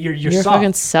a soft.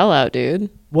 fucking sellout,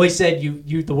 dude. Well, he said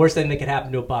you the worst thing that could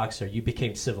happen to a boxer. You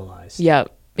became civilized. Yeah,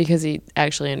 because he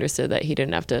actually understood that he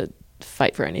didn't have to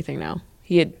fight for anything now.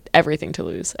 He had everything to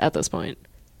lose at this point.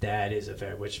 That is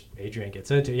which Adrian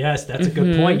gets into. Yes, that's a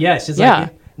good point. Yes, it's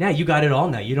like, now you got it all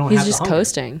now. You don't have to He's just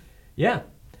coasting. Yeah.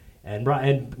 And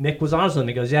Mick was honest with him.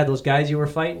 He goes, yeah, those guys you were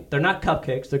fighting, they're not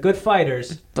cupcakes. They're good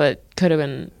fighters. But could have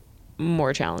been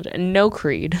more challenging. And no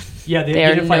Creed. Yeah, they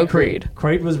didn't fight Creed.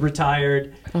 Creed was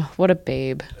retired. Oh, what a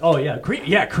babe. Oh, yeah.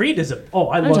 Creed is I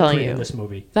love Creed in this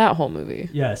movie. That whole movie.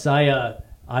 Yes, I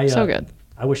so good.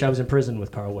 I wish I was in prison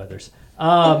with Carl Weathers.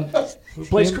 Who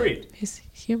plays Creed? Is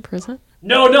he in prison?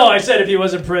 No, I said if he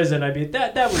was in prison, I mean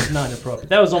that was not appropriate.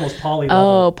 That was almost Paulie level.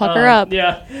 Oh, pucker up.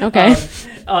 Yeah. Okay.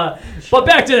 But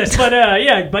back to this.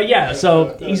 But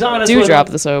so he's honest. Do drop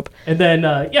the soap. And then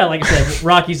like I said,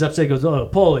 Rocky's upset. He goes, "Oh,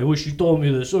 Paulie, wish you told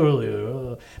me this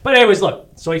earlier." But anyways,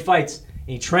 look. So he fights and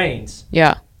he trains.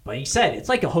 Yeah. But he said it's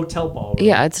like a hotel ballroom.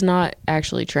 Yeah, it's not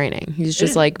actually training. He's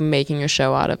just like making a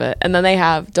show out of it. And then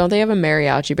don't they have a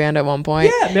mariachi band at one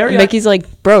point? Yeah, mariachi. And Mickey's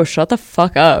like, bro, shut the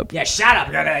fuck up. Yeah, shut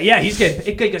up. Yeah, he's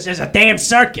getting, because there's a damn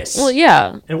circus. Well,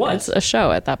 yeah. It was. It's a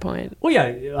show at that point. Well,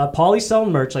 yeah, Paulie's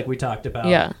selling merch like we talked about.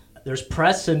 Yeah. There's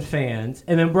press and fans.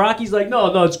 And then Rocky's like,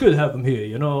 no, it's good to have them here,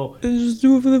 you know. Just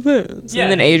do it for the fans. Yeah.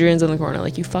 And then Adrian's in the corner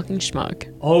like, you fucking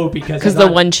schmuck. Oh, because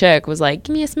the one chick was like,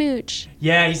 give me a smooch.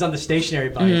 Yeah, he's on the stationary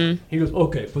bike. Mm-hmm. He goes,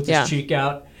 okay, puts his cheek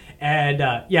out. And,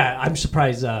 I'm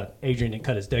surprised Adrian didn't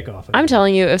cut his dick off. I'm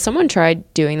telling you, if someone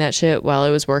tried doing that shit while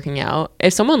I was working out,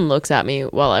 if someone looks at me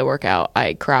while I work out,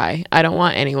 I cry. I don't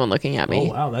want anyone looking at me.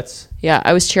 Oh, wow, that's... Yeah,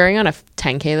 I was cheering on a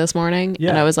 10K this morning,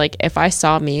 and I was like, if I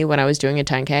saw me when I was doing a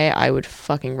 10K, I would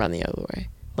fucking run the other way.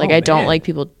 Like, I don't like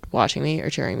people watching me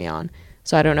or cheering me on.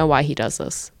 So I don't know why he does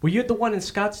this. Were you at the one in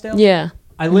Scottsdale? Yeah.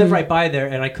 I live right by there,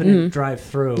 and I couldn't drive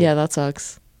through. Yeah, that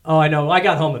sucks. Oh, I know. I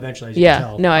got home eventually, as you can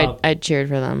tell. No, I cheered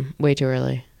for them way too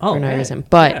early for no reason.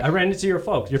 But I ran into your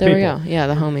folks, your there people. We go. Yeah,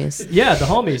 the homies. Yeah, the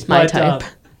homies. My type.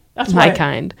 That's my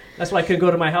kind. That's why I couldn't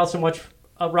go to my house and watch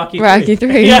Rocky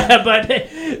 3. Yeah,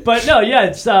 but no, yeah,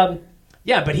 it's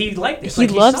but he liked this. He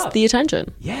loves the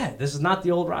attention. Yeah, this is not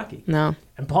the old Rocky. No.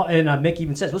 And Mick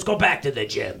even says, "Let's go back to the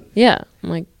gym." Yeah, I'm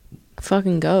like,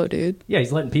 fucking go, dude. Yeah,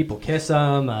 he's letting people kiss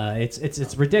him.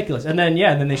 It's ridiculous. And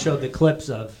then they showed the clips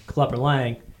of Clubber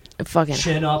Lang. Fucking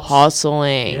chin ups,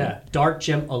 hustling. Yeah, dark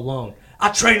gym alone. I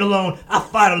train alone. I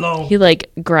fight alone. He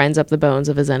like grinds up the bones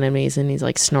of his enemies and he's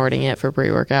like snorting it for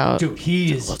pre-workout. Dude,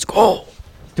 let's go.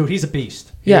 Dude, he's a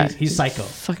beast. Yeah, he's psycho.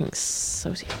 Fucking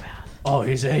sociopath. Oh,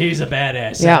 he's a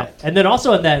badass. Yeah. And then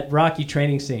also in that Rocky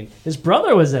training scene, his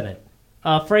brother was in it.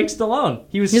 Frank Stallone.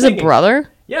 He's singing. A brother?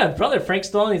 Yeah, brother. Frank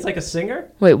Stallone. He's like a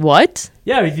singer. Wait, what?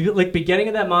 Yeah, if you like beginning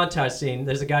of that montage scene,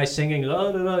 there's a guy singing.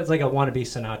 It's like a wannabe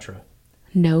Sinatra.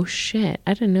 No shit.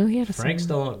 I didn't know he had a Frank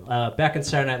Stallone. Back in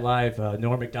Saturday Night Live,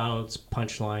 Norm Macdonald's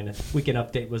punchline, Weekend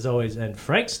Update was always, and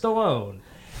Frank Stallone.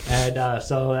 And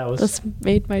so that was... That's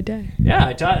made my day. Yeah,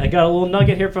 I got a little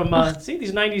nugget here from... see,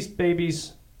 these 90s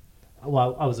babies...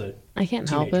 Well, I was a I can't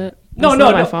teenager. help it. No,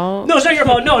 my fault. No, it's not your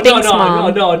fault. No, Thanks,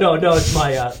 Mom. No. It's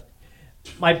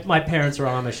my parents are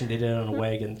Amish and they did it on a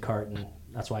wagon cart, and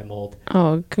that's why I'm old.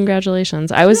 Oh,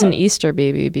 congratulations. I was an Easter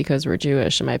baby because we're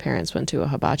Jewish and my parents went to a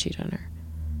hibachi dinner.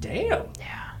 Damn.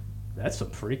 Yeah. That's some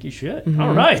freaky shit. Mm-hmm.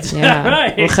 All right. Yeah. All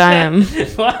right. L'chaim.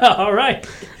 Wow. All right.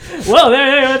 Well,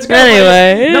 let's go.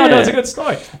 Anyway. No, it's a good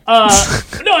story. No,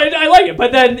 I like it.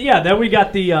 But then we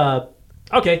got the,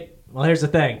 okay, well, here's the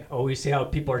thing. Oh, we see how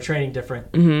people are training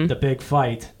different. Mm-hmm. The big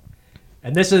fight.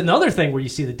 And this is another thing where you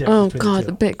see the difference between the two.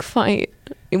 The big fight.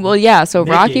 Well, yeah. So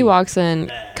Mickey. Rocky walks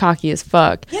in cocky as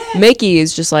fuck. Yeah. Mickey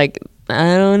is just like,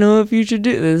 I don't know if you should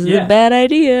do this. This is a bad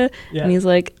idea. Yeah. And he's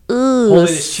like, ooh,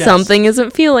 something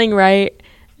isn't feeling right.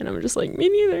 And I'm just like, me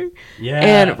neither. Yeah.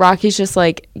 And Rocky's just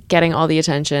like getting all the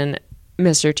attention.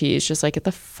 Mr. T is just like, get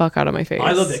the fuck out of my face.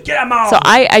 I love it. Get him out. So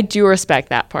I do respect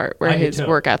that part where his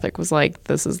work ethic was like,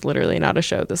 this is literally not a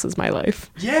show. This is my life.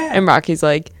 Yeah. And Rocky's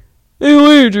like,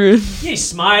 hey, Adrian. He's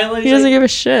smiling. He doesn't give a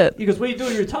shit. He goes, what are you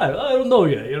doing your time? I don't know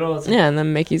yet. You know. Yeah. And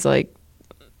then Mickey's like,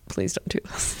 please don't do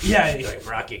this. Yeah. He's like,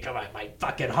 Rocky, come on. My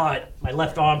fucking heart. My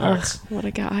left arm hurts. What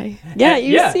a guy. Yeah.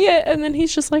 You see it. And then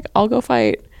he's just like, I'll go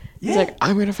fight. Yeah. He's like,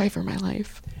 I'm going to fight for my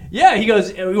life. Yeah. He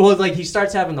goes, well, like he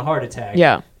starts having the heart attack.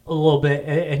 Yeah. A little bit,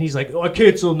 and he's like, "Oh, I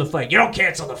cancel the fight." You don't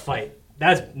cancel the fight.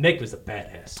 Mick was the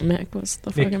badass. Mick was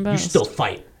the fucking best. You still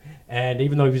fight, and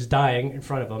even though he was dying in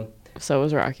front of him, so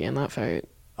was Rocky in that fight.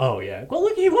 Oh yeah. Well,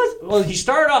 look, he was. Well, he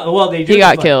started off. Well, he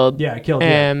got killed. Yeah, killed.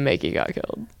 And Mickey got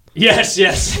killed. Yes.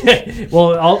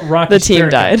 Well, Rocky. The team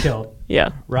died. Got killed. Yeah.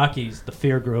 Rocky's the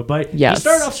fear grew, but he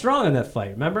started off strong in that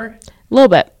fight. Remember? A little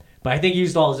bit. But I think he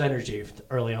used all his energy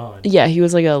early on. Yeah, he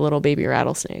was like a little baby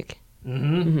rattlesnake.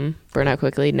 Burn out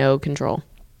quickly, no control.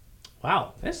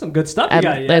 Wow, that's some good stuff you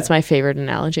got. Yeah. That's my favorite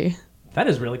analogy. That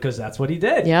is really because that's what he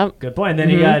did. Yep. Good point. And then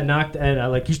he got knocked,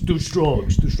 and like, he's too strong.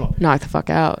 Knocked the fuck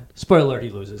out. Spoiler alert, he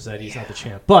loses. That he's not the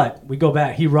champ. But we go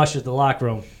back. He rushes the locker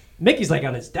room. Mickey's like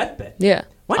on his deathbed. Yeah.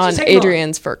 On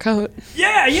Adrian's fur coat.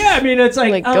 Yeah. I mean, it's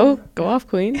like go off,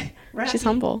 queen. She's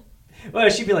humble. Well,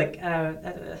 she'd be like,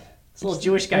 this little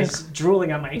Jewish guy's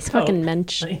drooling on my coat. Fucking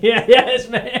mensch. Yeah, it's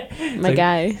man. My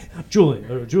guy. Julie.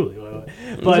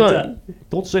 But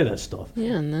don't say that stuff.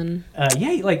 Yeah, and then...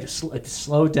 like a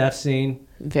slow death scene.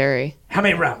 Very. How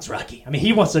many rounds, Rocky? I mean,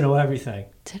 he wants to know everything.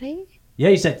 Did he? Yeah,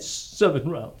 he said 7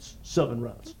 rounds. 7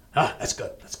 rounds. Ah, that's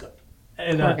good.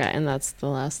 And, poor guy, and that's the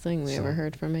last thing we ever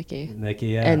heard from Mickey. Mickey,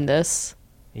 yeah. And this.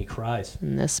 He cries.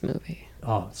 In this movie.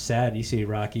 Oh, sad. You see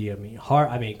Rocky,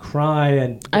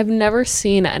 crying. I've never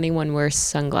seen anyone wear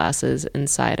sunglasses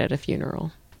inside at a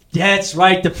funeral. Yeah, that's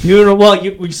right. The funeral. Well,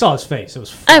 we saw his face. It was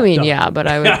fucked up. Yeah, but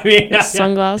I would...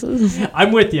 sunglasses?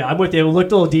 I'm with you. It looked a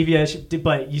little devious,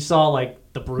 but you saw,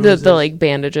 like, the bruises. The like,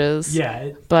 bandages.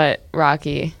 Yeah. But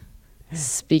Rocky,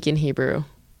 speaking Hebrew.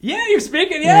 Yeah, you're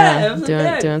speaking.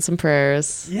 Yeah, doing some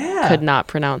prayers. Yeah, could not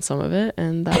pronounce some of it,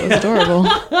 and that was adorable.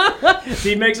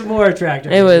 He makes it more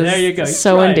attractive. It was there you go.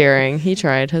 so endearing. He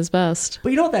tried his best.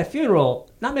 But you know, at that funeral,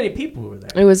 not many people were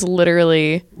there. It was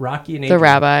literally Rocky and Adrian. The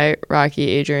rabbi, Rocky,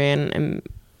 Adrian, and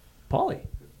Paulie.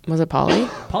 Was it Paulie?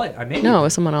 Paulie. No, it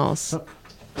was someone else.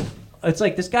 It's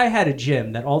like this guy had a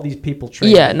gym that all these people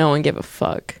trained. Yeah, no one gave a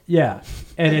fuck. Yeah,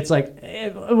 and it's like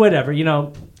whatever,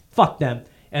 fuck them.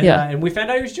 And, and we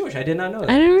found out he was Jewish. I did not know that.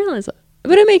 I didn't realize that.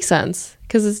 But it makes sense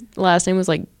because his last name was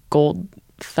like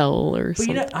Goldfell or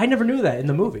something. I never knew that in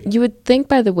the movie. You would think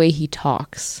by the way he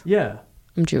talks. Yeah.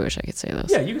 I'm Jewish, I could say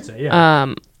this. Yeah, you could say,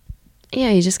 yeah.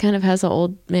 Yeah, he just kind of has an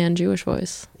old man Jewish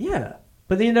voice. Yeah.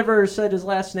 But he never said his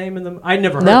last name in the... I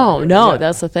never heard No,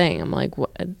 that's the thing. I'm like,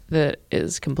 what? That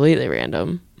is completely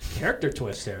random. Character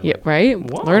twist there. Yeah, right?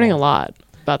 Whoa. Learning a lot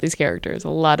about these characters. A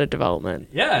lot of development.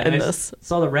 Yeah. In this.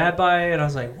 Saw the rabbi and I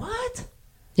was like, what?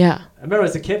 Yeah. I remember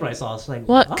as a kid when I saw it, I was like,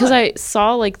 well, because I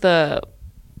saw like the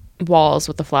walls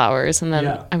with the flowers and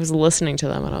then I was listening to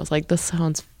them and I was like, this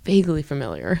sounds vaguely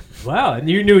familiar. Wow. And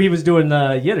you knew he was doing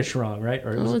the Yiddish wrong, right?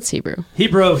 Or it's Hebrew.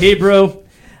 Hebrew.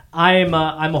 I'm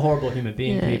a horrible human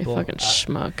being, people. You fucking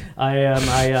schmuck. I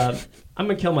am. I'm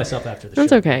gonna kill myself after the show.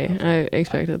 That's okay. I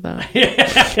expected that.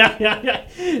 Yeah.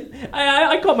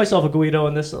 I call myself a Guido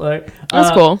in this.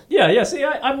 That's cool. Yeah. See,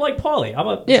 I'm like Paulie. I'm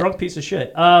a drunk piece of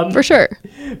shit. For sure.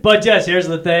 But Jess, here's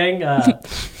the thing.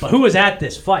 But who was at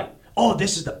this fight? Oh,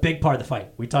 this is the big part of the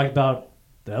fight. We talked about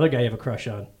the other guy you have a crush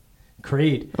on,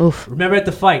 Creed. Oof. Remember at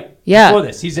the fight? Yeah. Before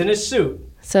this, he's in his suit.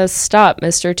 Says, stop.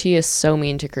 Mr. T is so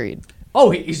mean to Creed. Oh,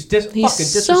 he's fucking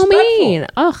disrespectful. So mean.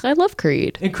 Ugh, I love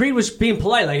Creed. And Creed was being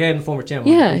polite, like, hey, I'm the former champ.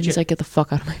 Yeah, he's like, get the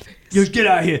fuck out of my face. You get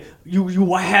out of here.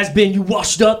 You has been. You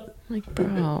washed up. Like,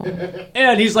 bro.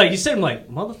 And he's said,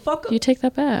 motherfucker. You take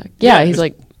that back. Yeah, he's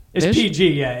like, it's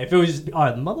PG, yeah. If it was,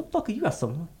 motherfucker, you was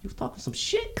talking some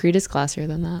shit. Creed is classier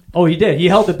than that. Oh, he did. He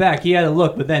held it back. He had a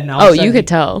look, but then now. Oh, you could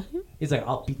tell. He's like,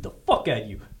 I'll beat the fuck out of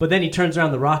you. But then he turns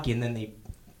around to Rocky, and then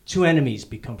two enemies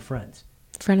become friends.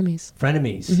 Frenemies.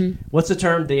 Mm-hmm. What's the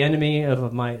term? The enemy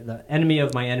of my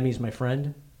enemy is my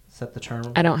friend. Is that the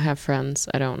term? I don't have friends.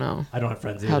 I don't know. I don't have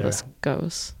friends either. How this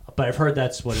goes. But I've heard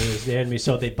that's what it is. The enemy.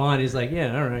 So they bond. He's like,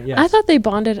 yeah, all right, yeah. I thought they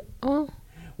bonded. Well,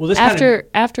 this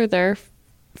after their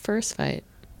first fight.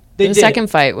 The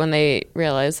second fight when they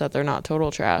realized that they're not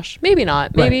total trash. Maybe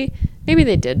not. Maybe Maybe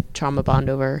they did trauma bond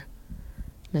over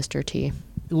Mr. T.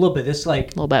 A little bit. This like A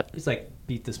little bit. He's like,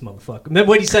 beat this motherfucker. And then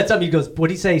when he said something, he goes, what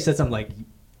did he say? He said something like,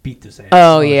 beat this ass.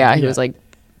 Oh, yeah. He was like,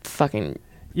 fucking...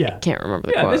 Yeah. I can't remember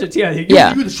the yeah, quote.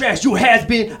 You the trash, you has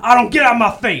been. I don't get out of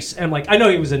my face. And I'm like, I know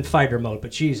he was in fighter mode,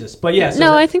 but Jesus. But yeah.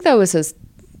 So I think that was his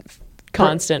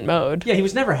constant mode. Yeah, he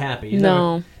was never happy.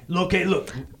 No. Look.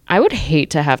 I would hate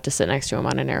to have to sit next to him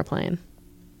on an airplane.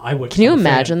 I would. Can you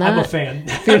imagine that? I'm a fan.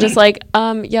 If you're just like,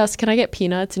 yes, can I get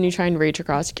peanuts? And you try and reach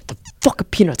across, get the fucking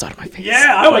peanuts out of my face.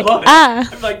 Yeah, I would love it.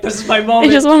 I'm like, this is my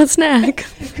moment. I just want a snack.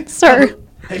 Sir.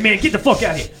 Hey, man, get the fuck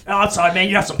out of here. Oh, I'm sorry, man.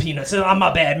 You have some peanuts. I'm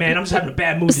my bad, man. I'm just having a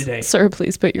bad mood today. Sir,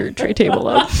 please put your tray table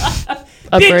up.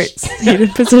 Upright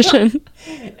seated position.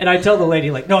 And I tell the lady,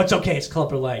 like, no, it's okay. It's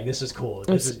Clubber Lang. This is cool.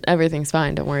 Everything's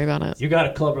fine. Don't worry about it. You got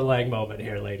a Clubber Lang moment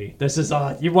here, lady. This is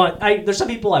you want. There's some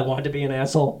people I want to be an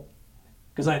asshole.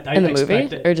 Because I in the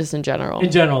movie or just in general?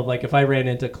 In general, like if I ran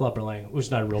into Clubber Lang,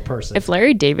 who's not a real person. If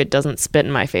Larry David doesn't spit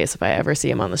in my face if I ever see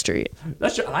him on the street.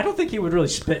 That's true. I don't think he would really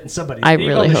spit in somebody's I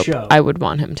really hope show. I would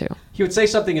want him to. He would say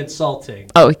something insulting.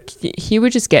 Oh, he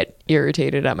would just get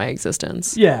irritated at my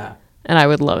existence. Yeah. And I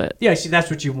would love it. Yeah, see, that's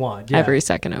what you want. Yeah. Every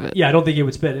second of it. Yeah, I don't think he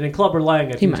would spit. And in Clubber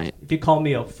Lang, if you called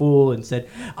me a fool and said,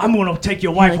 I'm going to take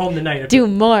your wife home tonight. Do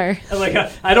more. I'm like,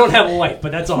 I don't have a wife,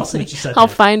 but that's awesome that you said I'll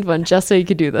that. find one just so you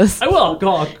could do this. I will.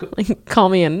 Call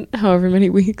me in however many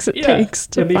weeks it takes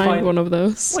to find one of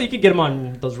those. Well, you could get them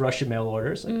on those Russian mail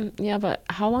orders. Yeah, but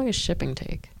how long does shipping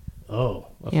take? Oh.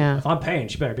 Yeah. If I'm paying,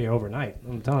 she better be overnight.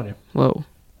 I'm telling you. Whoa.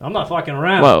 I'm not fucking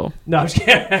around. Whoa. No, I'm just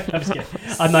kidding.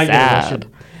 I'm not getting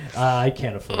Russian. I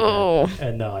can't afford that.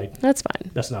 And no, that's fine.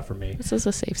 That's not for me. This is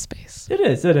a safe space. It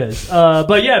is.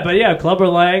 But yeah, Clubber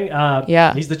Lang.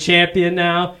 He's the champion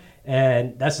now,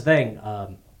 and that's the thing.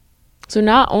 So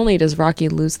not only does Rocky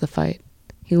lose the fight,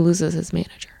 he loses his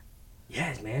manager. Yeah,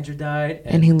 his manager died,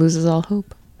 and he loses all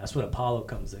hope. That's when Apollo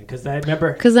comes in, because I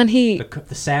remember. Because then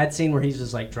the sad scene where he's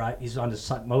just like he's on his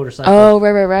motorcycle. Oh,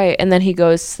 right, and then he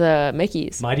goes to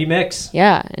Mickey's. Mighty Mix.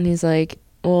 Yeah, and he's like,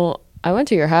 well, I went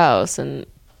to your house and.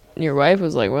 Your wife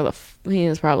was like, where he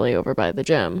is probably over by the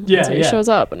gym. Yeah, so he shows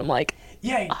up, and I'm like,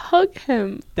 hug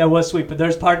him. That was sweet, but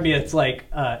there's part of me that's like,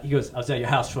 he goes, I was at your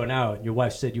house for an hour, and your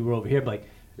wife said you were over here. Like,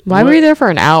 why were you there for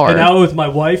an hour? An hour with my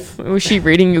wife? Was she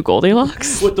reading you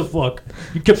Goldilocks? What the fuck?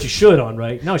 You kept your shirt on,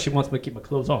 right? No, she wants me to keep my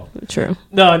clothes on. True.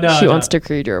 No. She wants to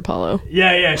create your Apollo.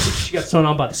 Yeah. She got sewn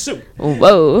on by the suit.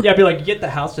 Whoa. Yeah, I'd be like, you get the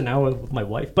house an hour with my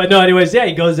wife. But no, anyways,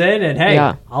 he goes in, and hey,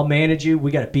 I'll manage you.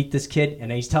 We got to beat this kid.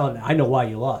 And he's telling me, I know why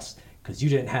you lost. Because you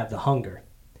didn't have the hunger.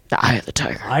 The eye of the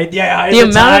tiger. The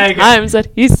amount of times that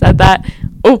he said that.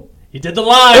 Oh. He did the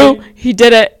line. Oh, he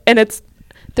did it. And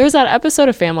there's that episode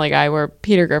of Family Guy where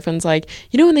Peter Griffin's like,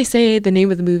 you know when they say the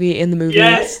name of the movie in the movie?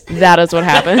 Yes. That is what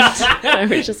happened. I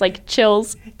was just like,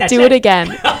 chills. Do it again.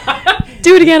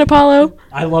 Do it again, Apollo.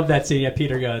 I love that scene. Yeah,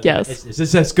 Peter goes, yes. Is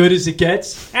this as good as it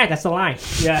gets? Hey, that's the line.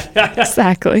 Yeah.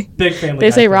 Exactly. Big Family They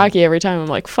Guy say fan. Rocky every time. I'm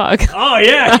like, fuck. Oh,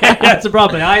 yeah. That's the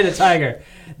problem. Eye of the tiger.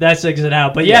 That sticks it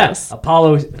out. But yes,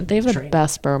 Apollo. They have the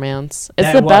best bromance.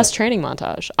 It's the best training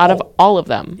montage out of all of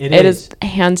them. It is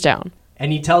hands down.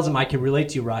 And he tells him, I can relate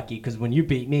to you, Rocky, because when you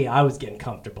beat me, I was getting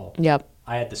comfortable. Yep.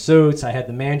 I had the suits. I had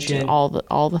the mansion. All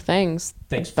the things.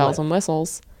 Bells and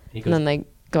whistles. And then they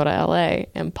go to L.A.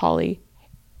 and Paulie.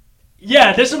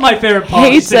 Yeah, this is my favorite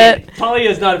Paulie. Hates it. Paulie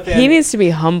is not a fan. He needs to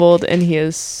be humbled, and he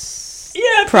is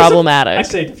problematic. I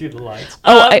saved a few of the lines.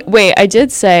 I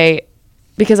did say...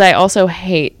 Because I also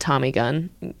hate Tommy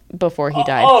Gunn before he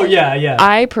died. Oh, yeah.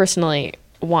 I personally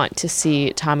want to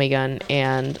see Tommy Gunn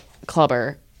and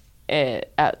Clubber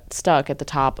stuck at the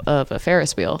top of a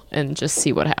Ferris wheel and just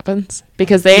see what happens.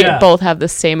 Because they both have the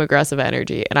same aggressive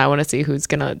energy, and I want to see who's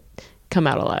going to come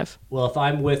out alive. Well, if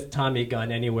I'm with Tommy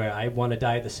Gunn anywhere, I want to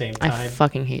die at the same time. I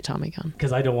fucking hate Tommy Gunn.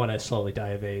 Because I don't want to slowly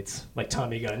die of AIDS, like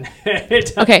Tommy Gunn.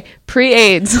 Okay,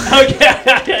 pre-AIDS.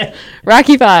 Okay.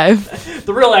 Rocky 5.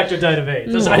 The real actor died of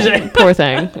AIDS. That's what I say. Poor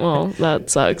thing. Well, that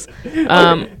sucks.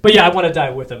 Okay. But yeah, I want to die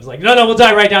with him. It's like, no, we'll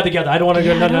die right now together. I don't want to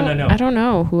go, no. I don't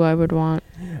know who I would want.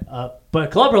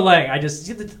 But Clubber Lang,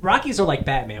 the Rockies are like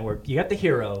Batman, where you got the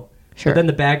hero, but then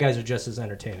the bad guys are just as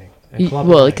entertaining.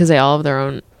 Well, because they all have their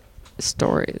own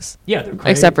stories. Yeah, they're great.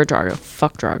 Except for Drago.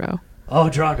 Fuck Drago. Oh,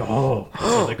 Drago. Oh,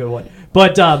 that's a good one.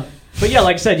 But yeah,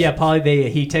 like I said, Paulie,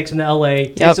 he takes him to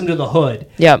L.A., takes him to the hood.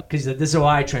 Yep. Because this is how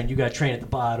I train. You got to train at the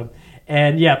bottom.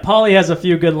 And yeah, Paulie has a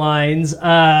few good lines.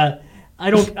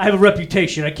 I have a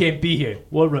reputation. I can't be here.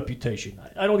 What reputation?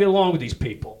 I don't get along with these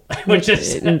people. Which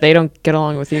is they don't get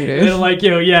along with you, dude. They don't like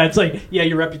you. Yeah, it's like, yeah,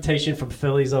 your reputation from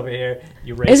Phillies over here.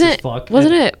 You racist fuck.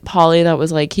 Wasn't it Paulie that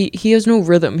was like, he has no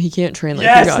rhythm. He can't train like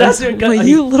yes, you guys. That's it. Like,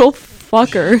 you little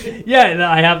fucker. Yeah, and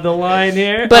I have the line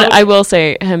here. But I will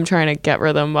say, him trying to get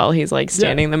rhythm while he's like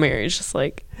standing in the mirror, he's just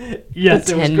like the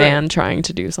Tin Man trying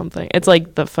to do something. It's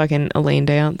like the fucking Elaine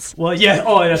dance. Well, yeah.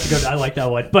 Oh, that's good. I like that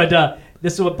one. But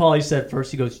this is what Paulie said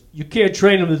first. He goes, "You can't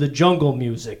train him to the jungle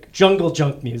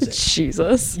junk music.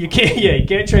 Jesus. You can't. Yeah, you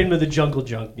can't train him to the jungle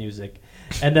junk music."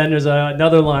 And then there's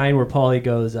another line where Paulie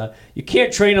goes, "You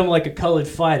can't train him like a colored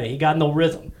fighter. He got no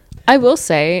rhythm." I will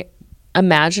say,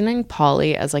 imagining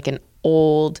Paulie as like an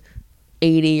old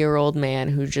 80-year-old man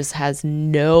who just has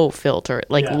no filter,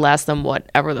 like less than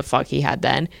whatever the fuck he had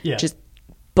then, just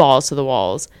balls to the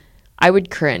walls. I would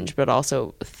cringe, but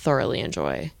also thoroughly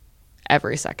enjoy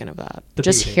every second of that.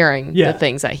 Just hearing the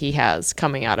things that he has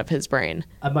coming out of his brain.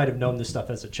 I might have known this stuff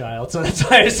as a child, so that's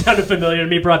why it sounded familiar to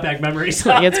me, brought back memories.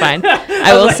 Like, it's fine.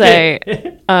 I will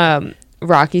say,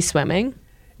 Rocky swimming.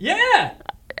 Yeah.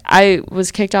 I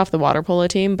was kicked off the water polo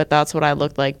team, but that's what I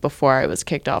looked like before I was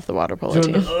kicked off the water polo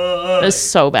team. It was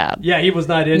so bad. Yeah, he was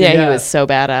not in. Yeah, he was so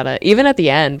bad at it. Even at the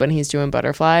end when he's doing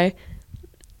butterfly.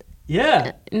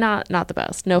 Yeah. Not the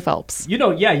best. No Phelps. You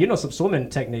know some swimming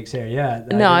techniques here. Yeah.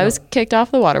 No, I was kicked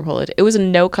off the water polo. It was a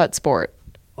no-cut sport.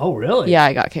 Oh, really? Yeah,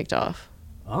 I got kicked off.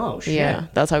 Oh, shit. Yeah,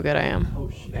 that's how good I am. Oh,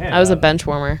 shit. I was a bench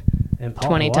warmer. In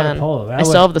 2010. I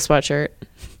still have the sweatshirt.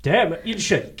 Damn, you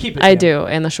should keep it. I do,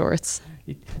 and the shorts.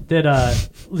 Did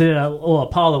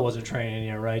Apollo wasn't training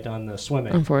you, right, on the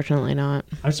swimming? Unfortunately not.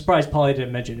 I'm surprised Paulie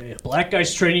didn't mention it. Black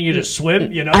guy's training you to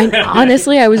swim, you know?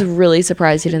 Honestly, I was really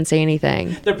surprised he didn't say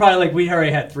anything. They're probably like, we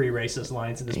already had 3 racist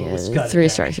lines in this movie. Yeah, 3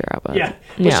 strikes you're out. Yeah,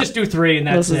 let's just do 3 and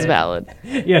that's this is valid.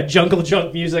 Yeah, jungle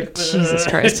junk music. Jesus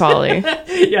Christ, Paulie.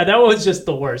 Yeah, that was just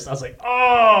the worst. I was like,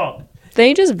 oh!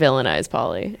 They just villainize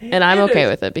Paulie, and I'm okay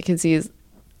with it because he's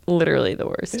literally the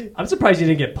worst. I'm surprised you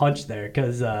didn't get punched there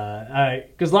because a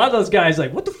lot of those guys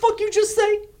like, what the fuck you just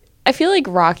say? I feel like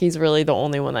Rocky's really the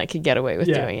only one that could get away with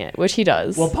doing it, which he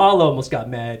does. Well, Paulo almost got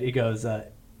mad. He goes,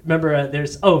 remember,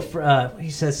 he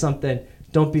says something,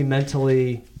 don't be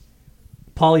mentally...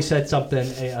 Paulie said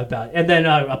something about... And then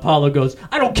Apollo goes,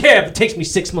 I don't care if it takes me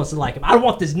 6 months to like him. I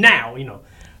want this now,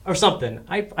 or something.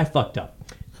 I fucked up.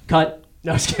 Cut.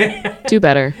 No, I was kidding. Do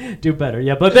better. Do better,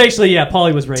 yeah. But basically, yeah,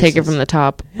 Paulie was racist. Take it from the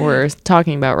top. We're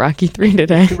talking about Rocky 3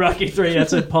 today. Rocky 3,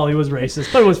 that's it. Paulie was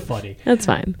racist, but it was funny. That's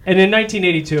fine. And in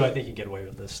 1982, I think you get away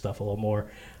with this stuff a little more.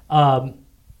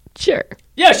 Sure.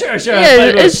 Yeah, sure.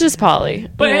 Yeah, it's just Paulie.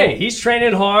 But hey, he's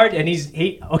training hard, and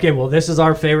okay, well, this is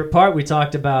our favorite part we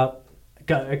talked about,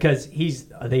 because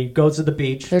they go to the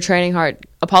beach. They're training hard.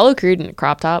 Apollo Creed in a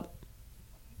crop top.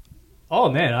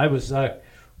 Oh, man, I was like,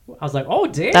 oh,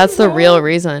 damn. That's the real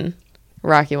reason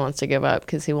Rocky wants to give up,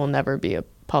 because he will never be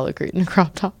Apollo Creed in a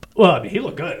crop top. Well, I mean, he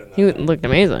looked good. He looked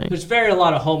amazing. There's a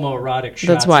lot of homoerotic shots.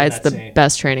 That's why it's the scene.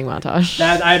 Best training montage.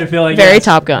 I had a feeling. Very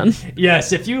Top Gun.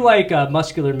 Yes, if you like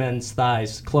muscular men's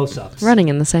thighs, close-ups. Running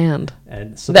in the sand.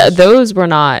 And so those were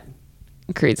not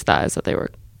Creed's thighs that they were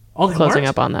they closing weren't?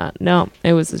 up on that. No,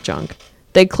 it was his junk.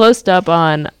 They closed up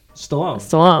on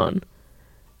Stallone.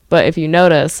 But if you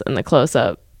notice in the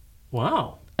close-up,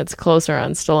 wow, it's closer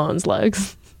on Stallone's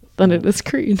legs than it is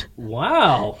Creed.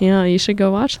 Wow. Yeah, you should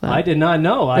go watch that. I did not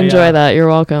know. Enjoy that. You're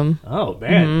welcome. Oh,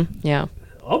 man. Mm-hmm. Yeah.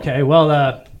 Okay, well,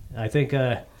 I think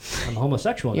I'm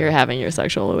homosexual now. You're having your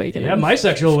sexual awakening. Yeah, my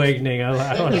sexual awakening.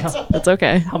 I don't know. That's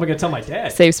okay. How am I going to tell my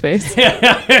dad? Safe space.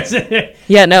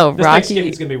 Yeah, no, this Rocky.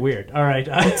 It's going to be weird. All right.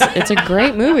 It's a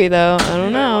great movie, though. I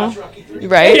don't know.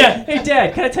 Right? Yeah. Hey,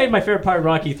 Dad, can I tell you my favorite part of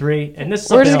Rocky 3? And this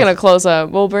is We're just going to close up.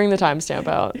 We'll bring the timestamp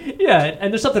out. Yeah,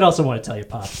 and there's something else I want to tell you,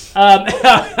 Pops.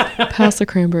 Pass the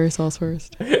cranberry sauce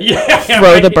first. Yeah.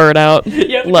 Throw the bird out.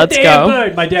 Yeah, let's go.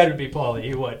 Bird. My dad would be Paulie.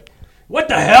 He would. What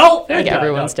the hell? I think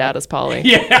everyone's dad is Paulie.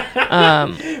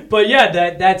 Yeah. But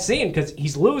yeah, that scene, because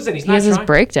he's losing. He has his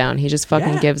breakdown. He just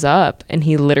fucking gives up. And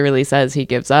he literally says he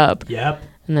gives up. Yep.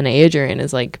 And then Adrian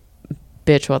is like,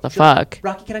 bitch, what the fuck?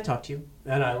 Rocky, can I talk to you?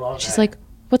 And I love She's like,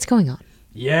 what's going on?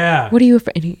 Yeah. What are you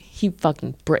afraid? And he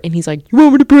fucking and he's like, you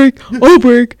want me to break? I'll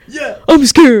break. Yeah. I'm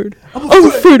scared. I'm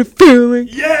afraid of failing.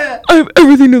 Yeah. I have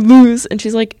everything to lose. And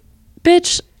she's like,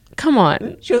 bitch, come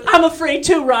on. She goes, I'm afraid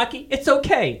too, Rocky. It's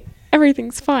okay.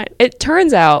 Everything's fine. It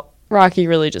turns out Rocky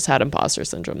really just had imposter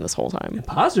syndrome this whole time.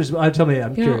 Imposter? Tell me,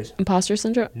 I'm curious. Imposter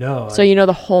syndrome? No. So you know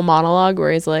the whole monologue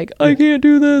where he's like, I can't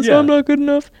do this. I'm not good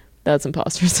enough. That's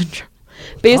imposter syndrome.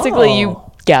 Basically, you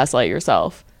gaslight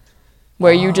yourself.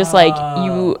 Where you just like,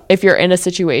 if you're in a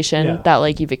situation that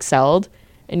like you've excelled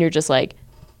and you're just like,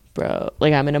 bro,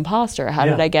 like, I'm an imposter. How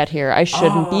did I get here? I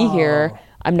shouldn't be here.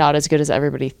 I'm not as good as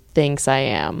everybody thinks I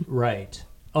am. Right.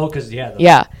 Oh, because,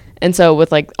 yeah. And so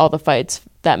with, like, all the fights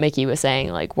that Mickey was saying,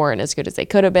 like, weren't as good as they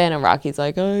could have been, and Rocky's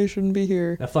like, I shouldn't be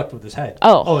here. That fucked with his head.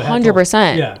 Oh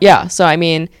 100%. Yeah. So, I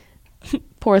mean,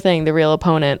 poor thing, the real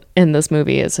opponent in this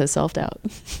movie is his self-doubt.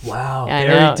 Wow. I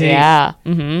know. Deep. Yeah.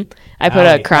 I put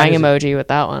a crying emoji with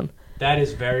that one. That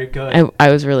is very good.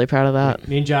 I was really proud of that.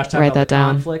 Me and Josh talked about the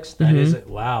conflicts. That is it.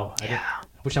 Wow. I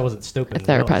wish I wasn't stupid. I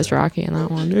therapized Rocky in that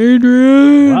one.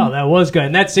 Adrian. Wow, that was good.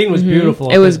 And that scene was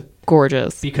beautiful. It was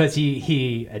gorgeous. Because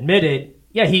he admitted,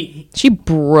 she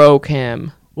broke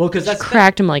him. Well, because she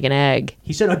cracked him like an egg.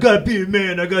 He said, I gotta be a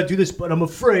man, I gotta do this, but I'm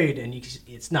afraid. And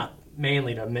it's not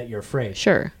manly to admit you're afraid.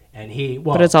 Sure. And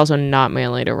but it's also not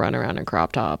manly to run around in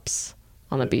crop tops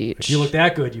on the beach. If you look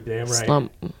that good, you're damn right.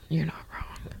 You're not wrong.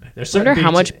 I wonder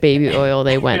how much baby oil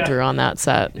they went through on that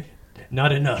set.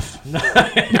 Not enough.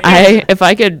 If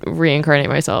I could reincarnate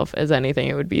myself as anything,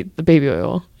 it would be the baby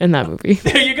oil in that movie.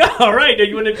 There you go. All right.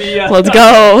 You want to be... Let's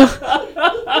go.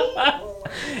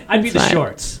 I'd be the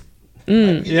shorts.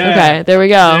 Okay, there we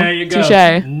go. There you go. Touche.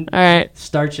 All right.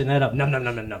 Starching that up. Num.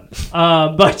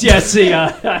 But yes,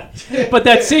 but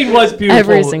that scene was beautiful.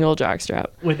 Every single jockstrap.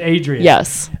 With Adrian.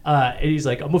 Yes. And he's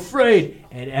like, I'm afraid.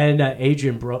 And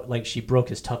Adrian she broke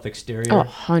his tough exterior. Oh,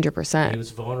 100%. He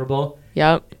was vulnerable.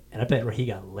 Yep. And I bet he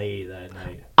got laid that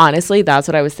night. Honestly, that's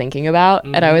what I was thinking about.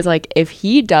 And I was like, if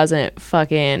he doesn't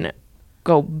fucking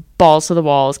go balls to the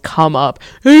walls, come up,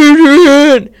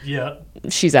 Adrian! Yeah.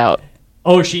 She's out.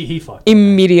 Oh, he fucked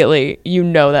immediately. You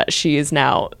know that she is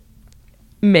now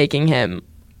making him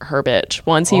her bitch.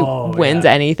 Once he wins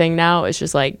anything now, it's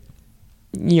just like,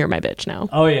 you're my bitch now.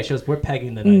 Oh, yeah. She goes, we're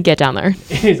pegging the night. Get down there.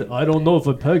 He's like, I don't know if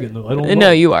I'm pegging though. I don't know.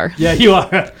 No, you are. Yeah, you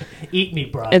are. Eat me,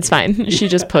 bro. It's fine. She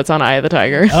just puts on Eye of the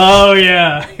Tiger. Oh,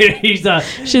 yeah.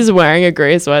 She's wearing a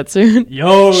gray sweatsuit.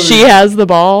 Yo. She has the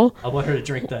ball. I want her to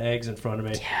drink the eggs in front of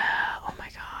me. Yeah. Oh, my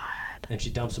God. And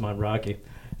she dumps them on Rocky.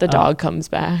 The dog comes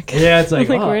back. Yeah, it's like,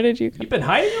 where did you come? You've been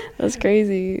hiding him? That's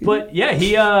crazy. But yeah,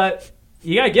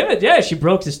 you gotta give it. Yeah, she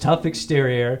broke his tough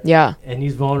exterior. Yeah. And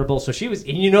he's vulnerable. So and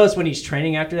you notice when he's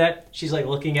training after that, she's like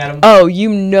looking at him. Oh, you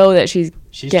know that she's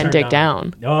getting dicked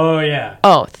down. Oh, yeah.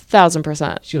 Oh,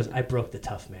 1,000%. She goes, I broke the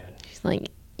tough man. She's like,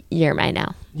 you're mine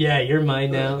now. Yeah, you're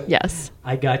mine now. Yes.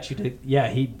 I got you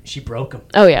to, she broke him.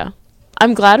 Oh, yeah.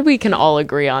 I'm glad we can all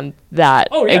agree on that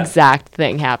exact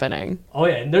thing happening. Oh,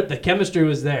 yeah. And the chemistry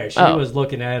was there. She was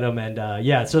looking at him.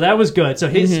 And, so that was good. So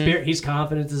his spirit, his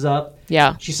confidence is up.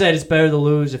 Yeah. She said it's better to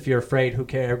lose if you're afraid. Who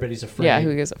cares? Everybody's afraid. Yeah,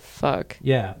 who gives a fuck?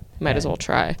 Yeah. Might as well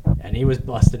try. And he was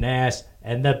busting ass.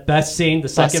 And the best scene, the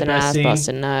second best scene.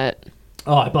 Busting nut.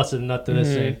 Oh, I busted a nut to this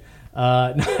scene.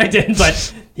 No, I didn't.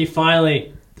 But he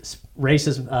finally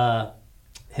races him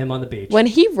on the beach. When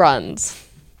he runs.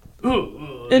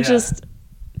 It's just...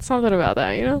 something about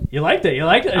that, you know? You liked it.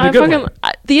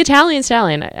 The Italian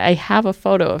Stallion. I have a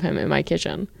photo of him in my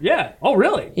kitchen. Yeah. Oh,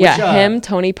 really? Yeah, him,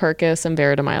 Tony Perkis, and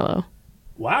Vera DeMilo.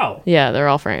 Wow. Yeah, they're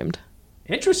all framed.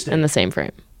 Interesting. In the same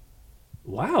frame.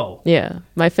 Wow. Yeah,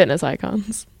 my fitness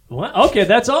icons. Wow. Okay,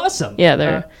 that's awesome. Yeah,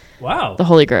 they're wow. The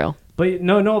Holy Grail. But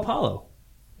no Apollo.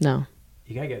 No.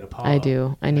 You gotta get Apollo. I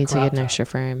do. I need to get an extra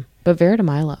frame. But Vera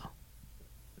DeMilo.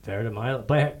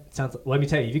 But let me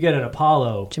tell you, if you get an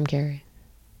Apollo, Jim Carrey.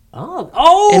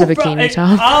 Oh, in a bikini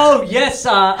top. Oh, yes,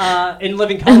 in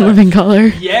Living Color. In Living Color.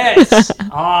 Yes.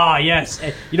 Yes.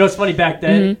 And you know what's funny back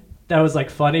then? That was like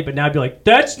funny, but now I'd be like,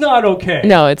 that's not okay.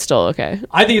 No, it's still okay.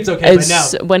 I think it's okay, but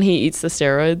now when he eats the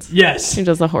steroids. Yes. He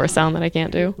does the horse sound that I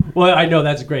can't do. Well, I know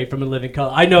that's great from A Living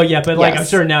Color. I know, yeah, but like I'm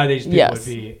sure nowadays people would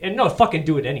be, and no, fucking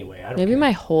do it anyway. I don't Maybe care.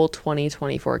 my whole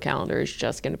 2024 calendar is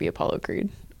just going to be Apollo Creed.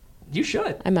 You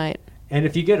should. I might. And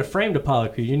if you get a framed Apollo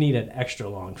Creed, you need an extra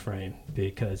long frame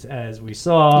because, as we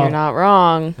saw, you're not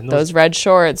wrong. Those red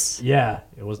shorts. Yeah,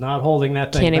 it was not holding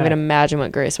that thing. Can't back. even imagine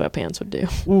what gray sweatpants would do.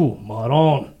 Ooh,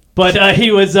 maron. But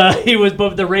he was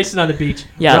both the racing on the beach.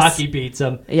 Yes. Rocky beats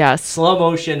him. Yes. Slow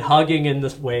motion, hugging in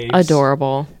the waves.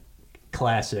 Adorable.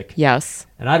 Classic. Yes.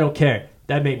 And I don't care.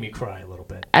 That made me cry a little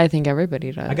bit. I think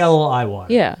everybody does. I got a little eye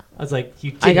water. Yeah. I was like,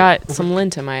 I got some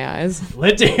lint in my eyes.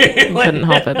 Lint. Couldn't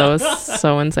help it. That was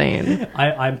so insane.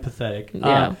 I'm pathetic.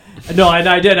 Yeah. No, and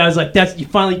I did. I was like, you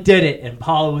finally did it. And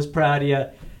Paula was proud of you.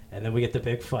 And then we get the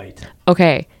big fight.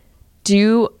 Okay.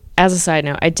 As a side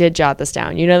note, I did jot this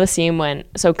down. You know the scene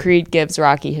so Creed gives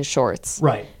Rocky his shorts.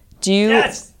 Right.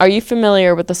 Are you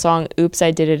familiar with the song "Oops,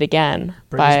 I Did It Again"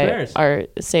 by Spears. our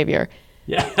savior?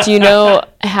 Yeah. Do you know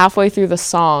halfway through the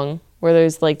song where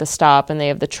there's like the stop and they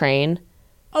have the train?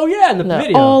 Oh yeah, in the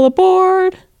video. All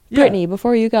aboard, Brittany,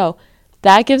 before you go.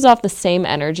 that gives off the same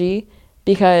energy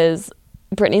because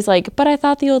Brittany's like, but I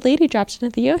thought the old lady dropped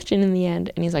into the ocean in the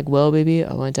end. And he's like, well, baby,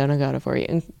 I went down and got it for you.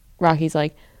 And Rocky's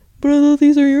like, but I thought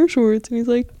these are your shorts. And he's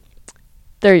like,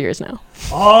 they're yours now.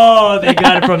 Oh, they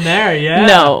got it from there, yeah.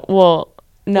 No. Well,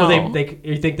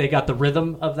 you think they got the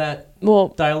rhythm of that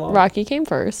dialogue? Rocky came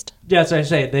first. Yeah, that's what I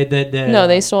say.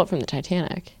 They stole it from the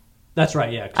Titanic. That's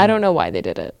right, yeah. I don't know why they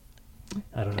did it.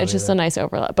 I don't know. It's just a nice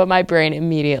overlap. But my brain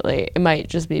immediately, it might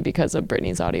just be because of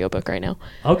Brittany's audiobook right now.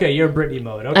 Okay, you're in Brittany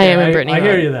mode. Okay, I am in Brittany mode. I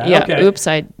hear you that. Yeah, okay. Oops,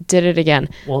 I did it again.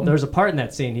 Well, there's a part in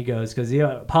that scene, he goes, because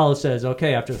Apollo says,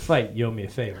 okay, after the fight, you owe me a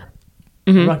favor.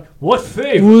 Mm-hmm. Like, what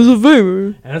favor? What's a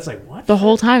favor? And it's like, what? The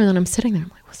whole time, and then I'm sitting there, I'm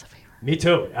like, what's the favor? Me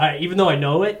too. Even though I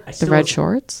know it, I still... The red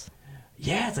shorts?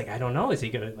 Yeah, it's like, I don't know. Is he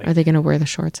going to... Like, are they going to wear the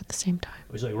shorts at the same time?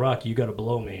 He's like, Rocky, you got to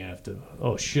blow me after...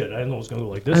 Oh, shit, I didn't know it was going to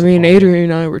go like this. I mean,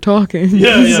 Adrian and I were talking.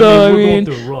 Yeah, so, we're going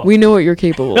through it rough. We know what you're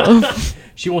capable of.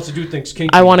 She wants to do things kinky.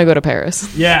 I want to go to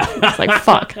Paris. Yeah. It's like,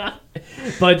 fuck.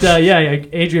 But,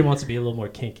 Adrian wants to be a little more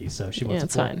kinky, so she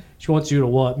wants fine. She wants you to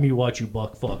watch you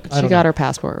buck fuck. She got her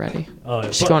passport ready.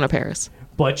 She's going to Paris.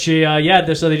 But so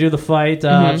they do the fight.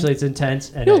 Obviously, it's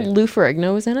intense. And you know Lou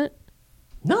Ferrigno was in it?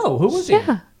 No, who was he?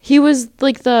 Yeah. He was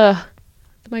like the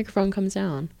microphone comes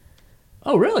down.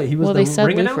 Oh, really? He was well, the they said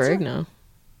ring Lou announcer? Ferrigno.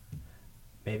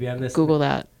 Maybe I missed Google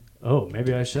that. Oh,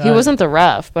 maybe I should. He wasn't the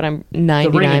ref, but I'm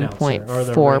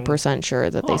 99.4%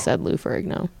 sure that they said Lou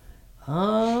Ferrigno.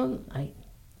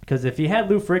 Because if he had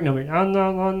Lou Ferrigno,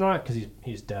 I'm not, because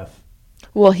he's deaf.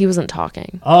 Well, he wasn't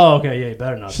talking. Oh, okay, yeah, you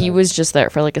better not. He was just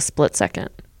there for like a split second.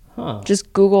 Huh.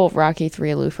 Just Google Rocky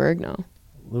 3 Lou Ferrigno.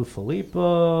 Lou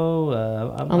Filippo.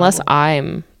 Unless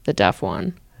I'm the deaf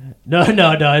one. No,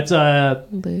 it's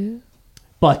Lou.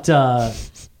 But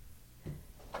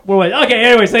okay.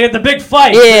 Anyways, they get the big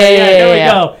fight. Yeah, there we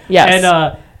go. Yes.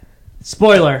 And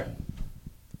spoiler,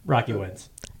 Rocky wins.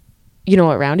 You know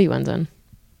what round he wins in?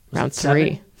 Round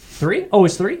 3. 3? Oh,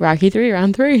 it's 3. Rocky 3,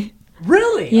 round 3.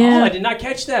 Really? Yeah. Oh, I did not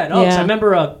catch that. Oh, 'cause I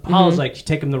remember Paul's like,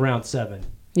 take him to round 7.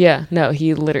 Yeah, no,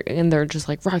 he literally, and they're just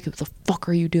like, Rocky, what the fuck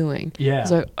are you doing? Yeah.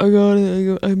 He's like, I got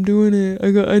it, I'm doing it,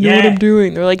 I know what I'm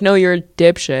doing. They're like, no, you're a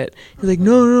dipshit. He's like,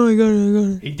 no, I got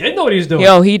it. He did know what he was doing.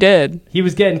 Yo, he did. He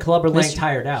was getting Clubber Lang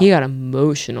tired out. He got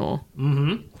emotional.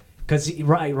 Mm-hmm. Because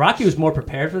Rocky was more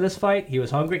prepared for this fight. He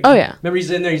was hungry. Oh, yeah. Remember,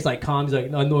 he's in there, he's like calm, he's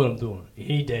like, no, I know what I'm doing.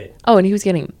 He did. Oh, and he was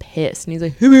getting pissed, and he's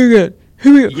like, hit me again,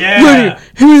 hit me, yeah.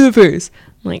 Hit me in the face.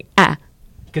 I'm like,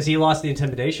 Because he lost the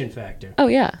intimidation factor. Oh,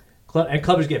 yeah. And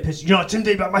clubbers get pissed. You're not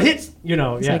intimidated about my hits. You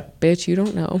know, it's like, bitch, you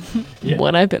don't know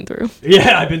what I've been through.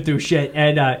 Yeah, I've been through shit.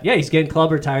 And, he's getting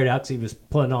Clubber tired out because he was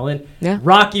pulling all in. Yeah.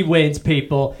 Rocky wins,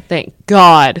 people. Thank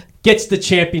God. Gets the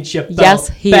championship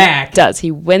belt back. Does.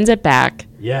 He wins it back.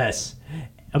 Yes.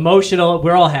 Emotional.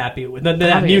 We're all happy.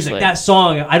 That music, that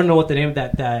song, I don't know what the name of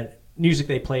that music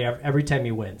they play every time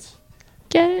he wins.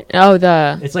 Get it? Oh,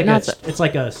 It's like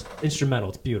a instrumental.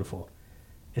 It's beautiful.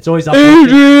 It's always up.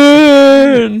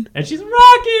 Adrian! And she's, Rocky,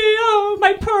 oh,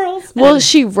 my pearls. Well,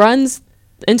 she runs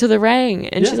into the ring,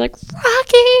 and she's like,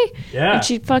 Rocky! Yeah. And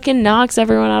she fucking knocks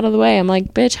everyone out of the way. I'm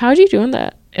like, bitch, how'd you do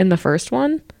that in the first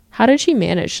one? How did she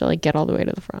manage to, like, get all the way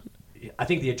to the front? I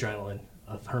think the adrenaline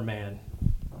of her man.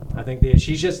 I think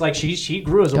she's just, like, she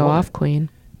grew as a woman. Go off, queen.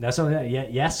 That's something. Yeah,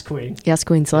 yes, queen. Yes,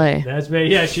 Queen Slay. That's me.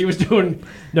 Yeah, she was doing.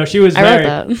 No, she was. I very,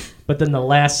 wrote that. But then the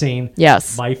last scene.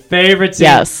 Yes. My favorite scene.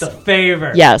 Yes. The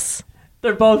favorite. Yes.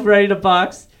 They're both ready to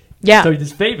box. Yeah. So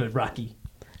his favorite, Rocky.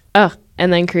 Oh,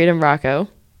 and then Creed and Rocco.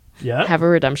 Yep. Have a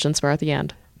redemption spur at the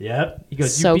end. Yep. He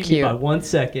goes, so you beat cute. me by 1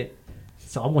 second,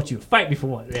 so I want you to fight me for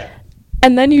one. Yeah.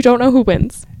 And then you don't know who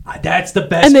wins. That's the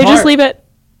best. And they part. just leave it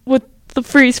with the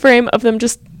freeze frame of them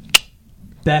just.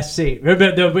 Best scene.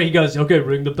 Remember, he goes, okay,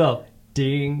 ring the bell.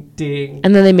 Ding, ding.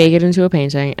 And then they make it into a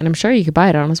painting, and I'm sure you could buy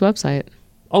it on his website.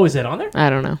 Oh, is it on there?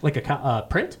 I don't know. Like a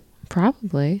print?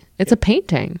 Probably. It's a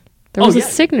painting. There was a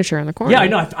signature in the corner. Yeah, I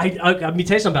know. Let me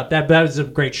tell you something about that. That was a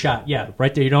great shot. Yeah,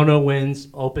 right there. You don't know wins,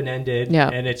 open-ended. Yeah.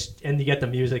 And you get the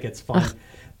music. It's fun.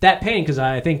 That painting, because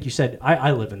I think you said,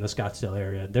 I live in the Scottsdale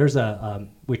area. There's I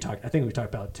think we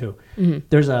talked about it too. Mm-hmm.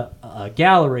 There's a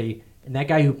gallery, and that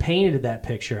guy who painted that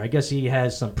picture, I guess he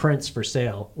has some prints for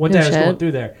sale. One day I was going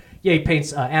through there. Yeah, he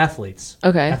paints athletes.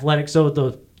 Okay. Athletics, so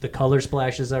the color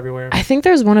splashes everywhere. I think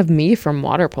there's one of me from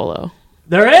water polo.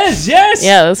 There is, yes!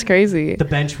 Yeah, that's crazy. The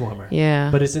bench warmer.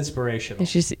 Yeah. But it's inspirational.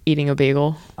 It's just eating a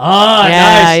bagel. Ah,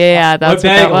 yeah, nice. Yeah, that's what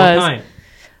that was. What kind?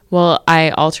 Well,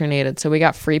 I alternated. So we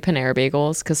got free Panera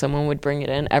bagels because someone would bring it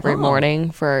in every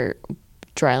morning for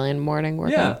dryland morning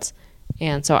workouts.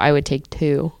 Yeah. And so I would take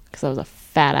 2 because I was a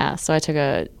fat ass. So I took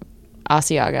a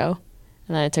Asiago,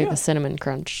 and then I took the cinnamon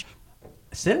crunch.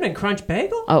 Cinnamon Crunch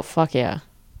Bagel? Oh, fuck yeah.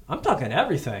 I'm talking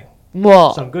everything.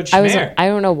 Well, some good schmear. I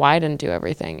don't know why I didn't do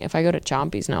everything. If I go to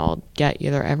Chompy's now, I'll get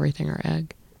either everything or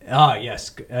egg. Oh,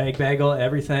 yes. Egg bagel,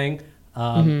 everything.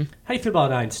 How do you feel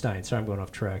about Einstein? Sorry, I'm going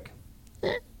off track.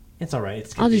 It's all right.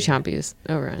 I'll do Chompy's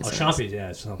over Einstein. Oh, Chompy's, yeah.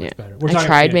 It's so much better. I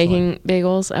tried making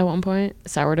bagels at one point.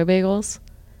 Sourdough bagels.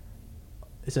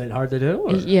 Is it hard to do?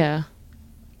 Or? Yeah.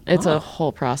 It's a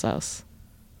whole process.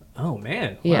 Oh,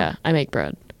 man. Wow. Yeah, I make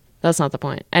bread. That's not the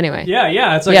point. Anyway.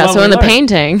 Yeah. It's like so in the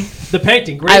painting. The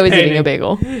painting, great I was painting. eating a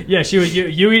bagel. Yeah, she was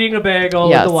you eating a bagel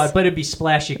with the what, but it'd be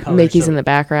splashy colors. Mickey's in the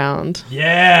background.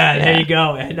 Yeah, there you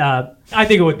go. And I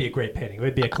think it would be a great painting. It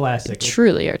would be a classic.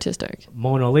 Truly artistic.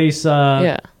 Mona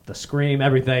Lisa, the Scream,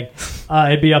 everything.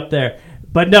 It'd be up there.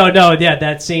 But no, yeah,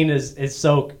 that scene is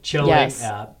so chilling. Yes.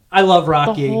 I love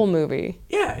Rocky. The whole movie.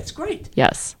 Yeah, it's great.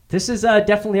 Yes. This is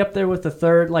definitely up there with the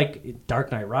third, like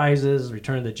Dark Knight Rises,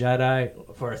 Return of the Jedi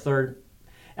for a third.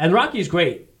 And Rocky's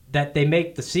great that they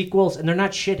make the sequels and they're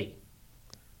not shitty.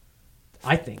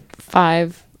 I think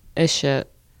 5 is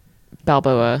shit.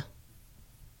 Balboa.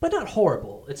 But not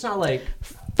horrible. It's not like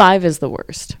 5 is the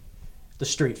worst. The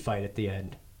street fight at the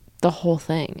end. The whole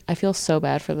thing. I feel so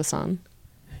bad for the son.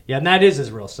 Yeah, and that is his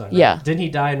real son. Right? Yeah. Didn't he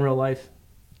die in real life?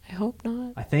 I hope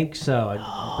not. I think so.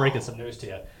 I'm breaking some news to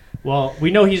you. Well,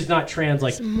 we know he's not trans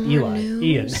like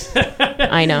Ian.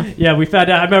 I know. Yeah, we found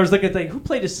out. I remember I was looking at like, who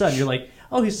played his son? You're like,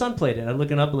 oh, his son played it. I'm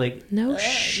looking up like, no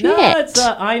shit. No, it's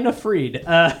Ina Fried.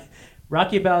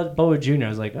 Rocky Balboa Jr. I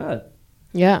was like,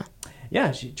 yeah.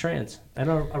 Yeah, she's trans. And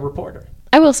a reporter.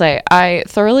 I will say, I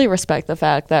thoroughly respect the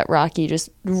fact that Rocky just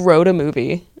wrote a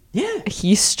movie. Yeah.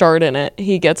 He starred in it.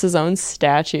 He gets his own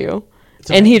statue.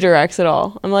 And he directs it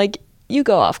all. I'm like, you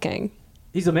go off, King.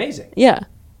 He's amazing. Yeah.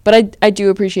 But I do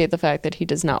appreciate the fact that he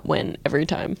does not win every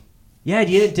time. Yeah,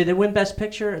 did it win Best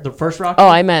Picture? The first Rocky? Oh,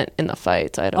 I meant in the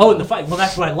fights. I don't know. In the fight. Well,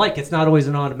 that's what I like. It's not always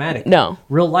an automatic. No.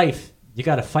 Real life, you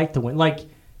got to fight to win. Like,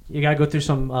 you got to go through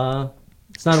some...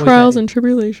 it's not trials and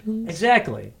tribulations.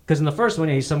 Exactly. Because in the first one,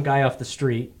 he's some guy off the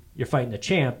street. You're fighting a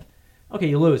champ. Okay,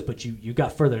 you lose, but you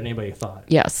got further than anybody thought.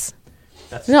 Yes.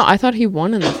 No, I thought he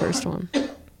won in the first one.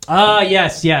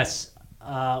 Yes.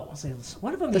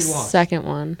 One of them he lost. The second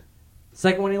one.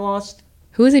 Second one he lost?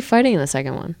 Who was he fighting in the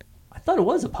second one? I thought it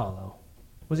was Apollo.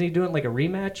 Wasn't he doing like a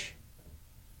rematch?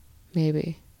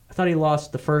 Maybe. I thought he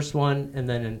lost the first one, and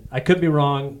then I could be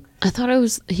wrong. I thought it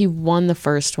was he won the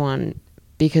first one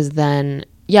because then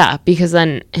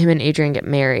him and Adrian get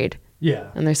married.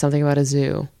 Yeah. And there's something about a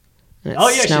zoo. And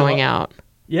it's snowing out.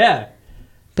 Yeah.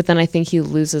 But then I think he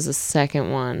loses the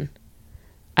second one.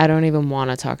 I don't even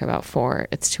want to talk about 4.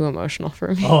 It's too emotional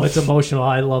for me. Oh, it's emotional.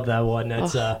 I love that one.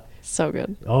 That's so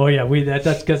good. Oh yeah,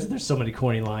 that's because there's so many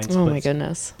corny lines. Oh my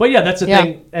goodness. But yeah, that's the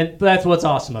thing, and that's what's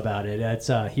awesome about it. It's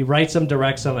he writes them,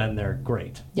 directs them, and they're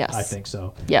great. Yes, I think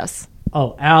so. Yes.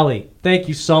 Oh, Allie, thank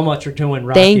you so much for doing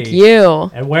Rocky. Thank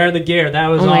you. And wearing the gear, that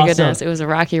was awesome. Oh my goodness, it was a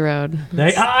rocky road.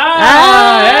 Hey!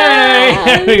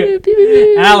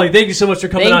 Allie, thank you so much for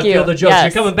coming on Field of Jokes.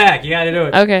 Yes. You're coming back. You got to do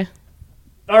it. Okay.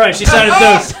 All right, she sounded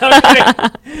those.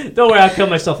 Don't worry, I'll kill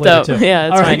myself later too. Yeah,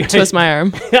 it's fine. Twist my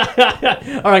arm.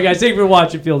 All right, guys, thank you for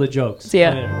watching Field of Jokes. See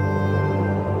ya.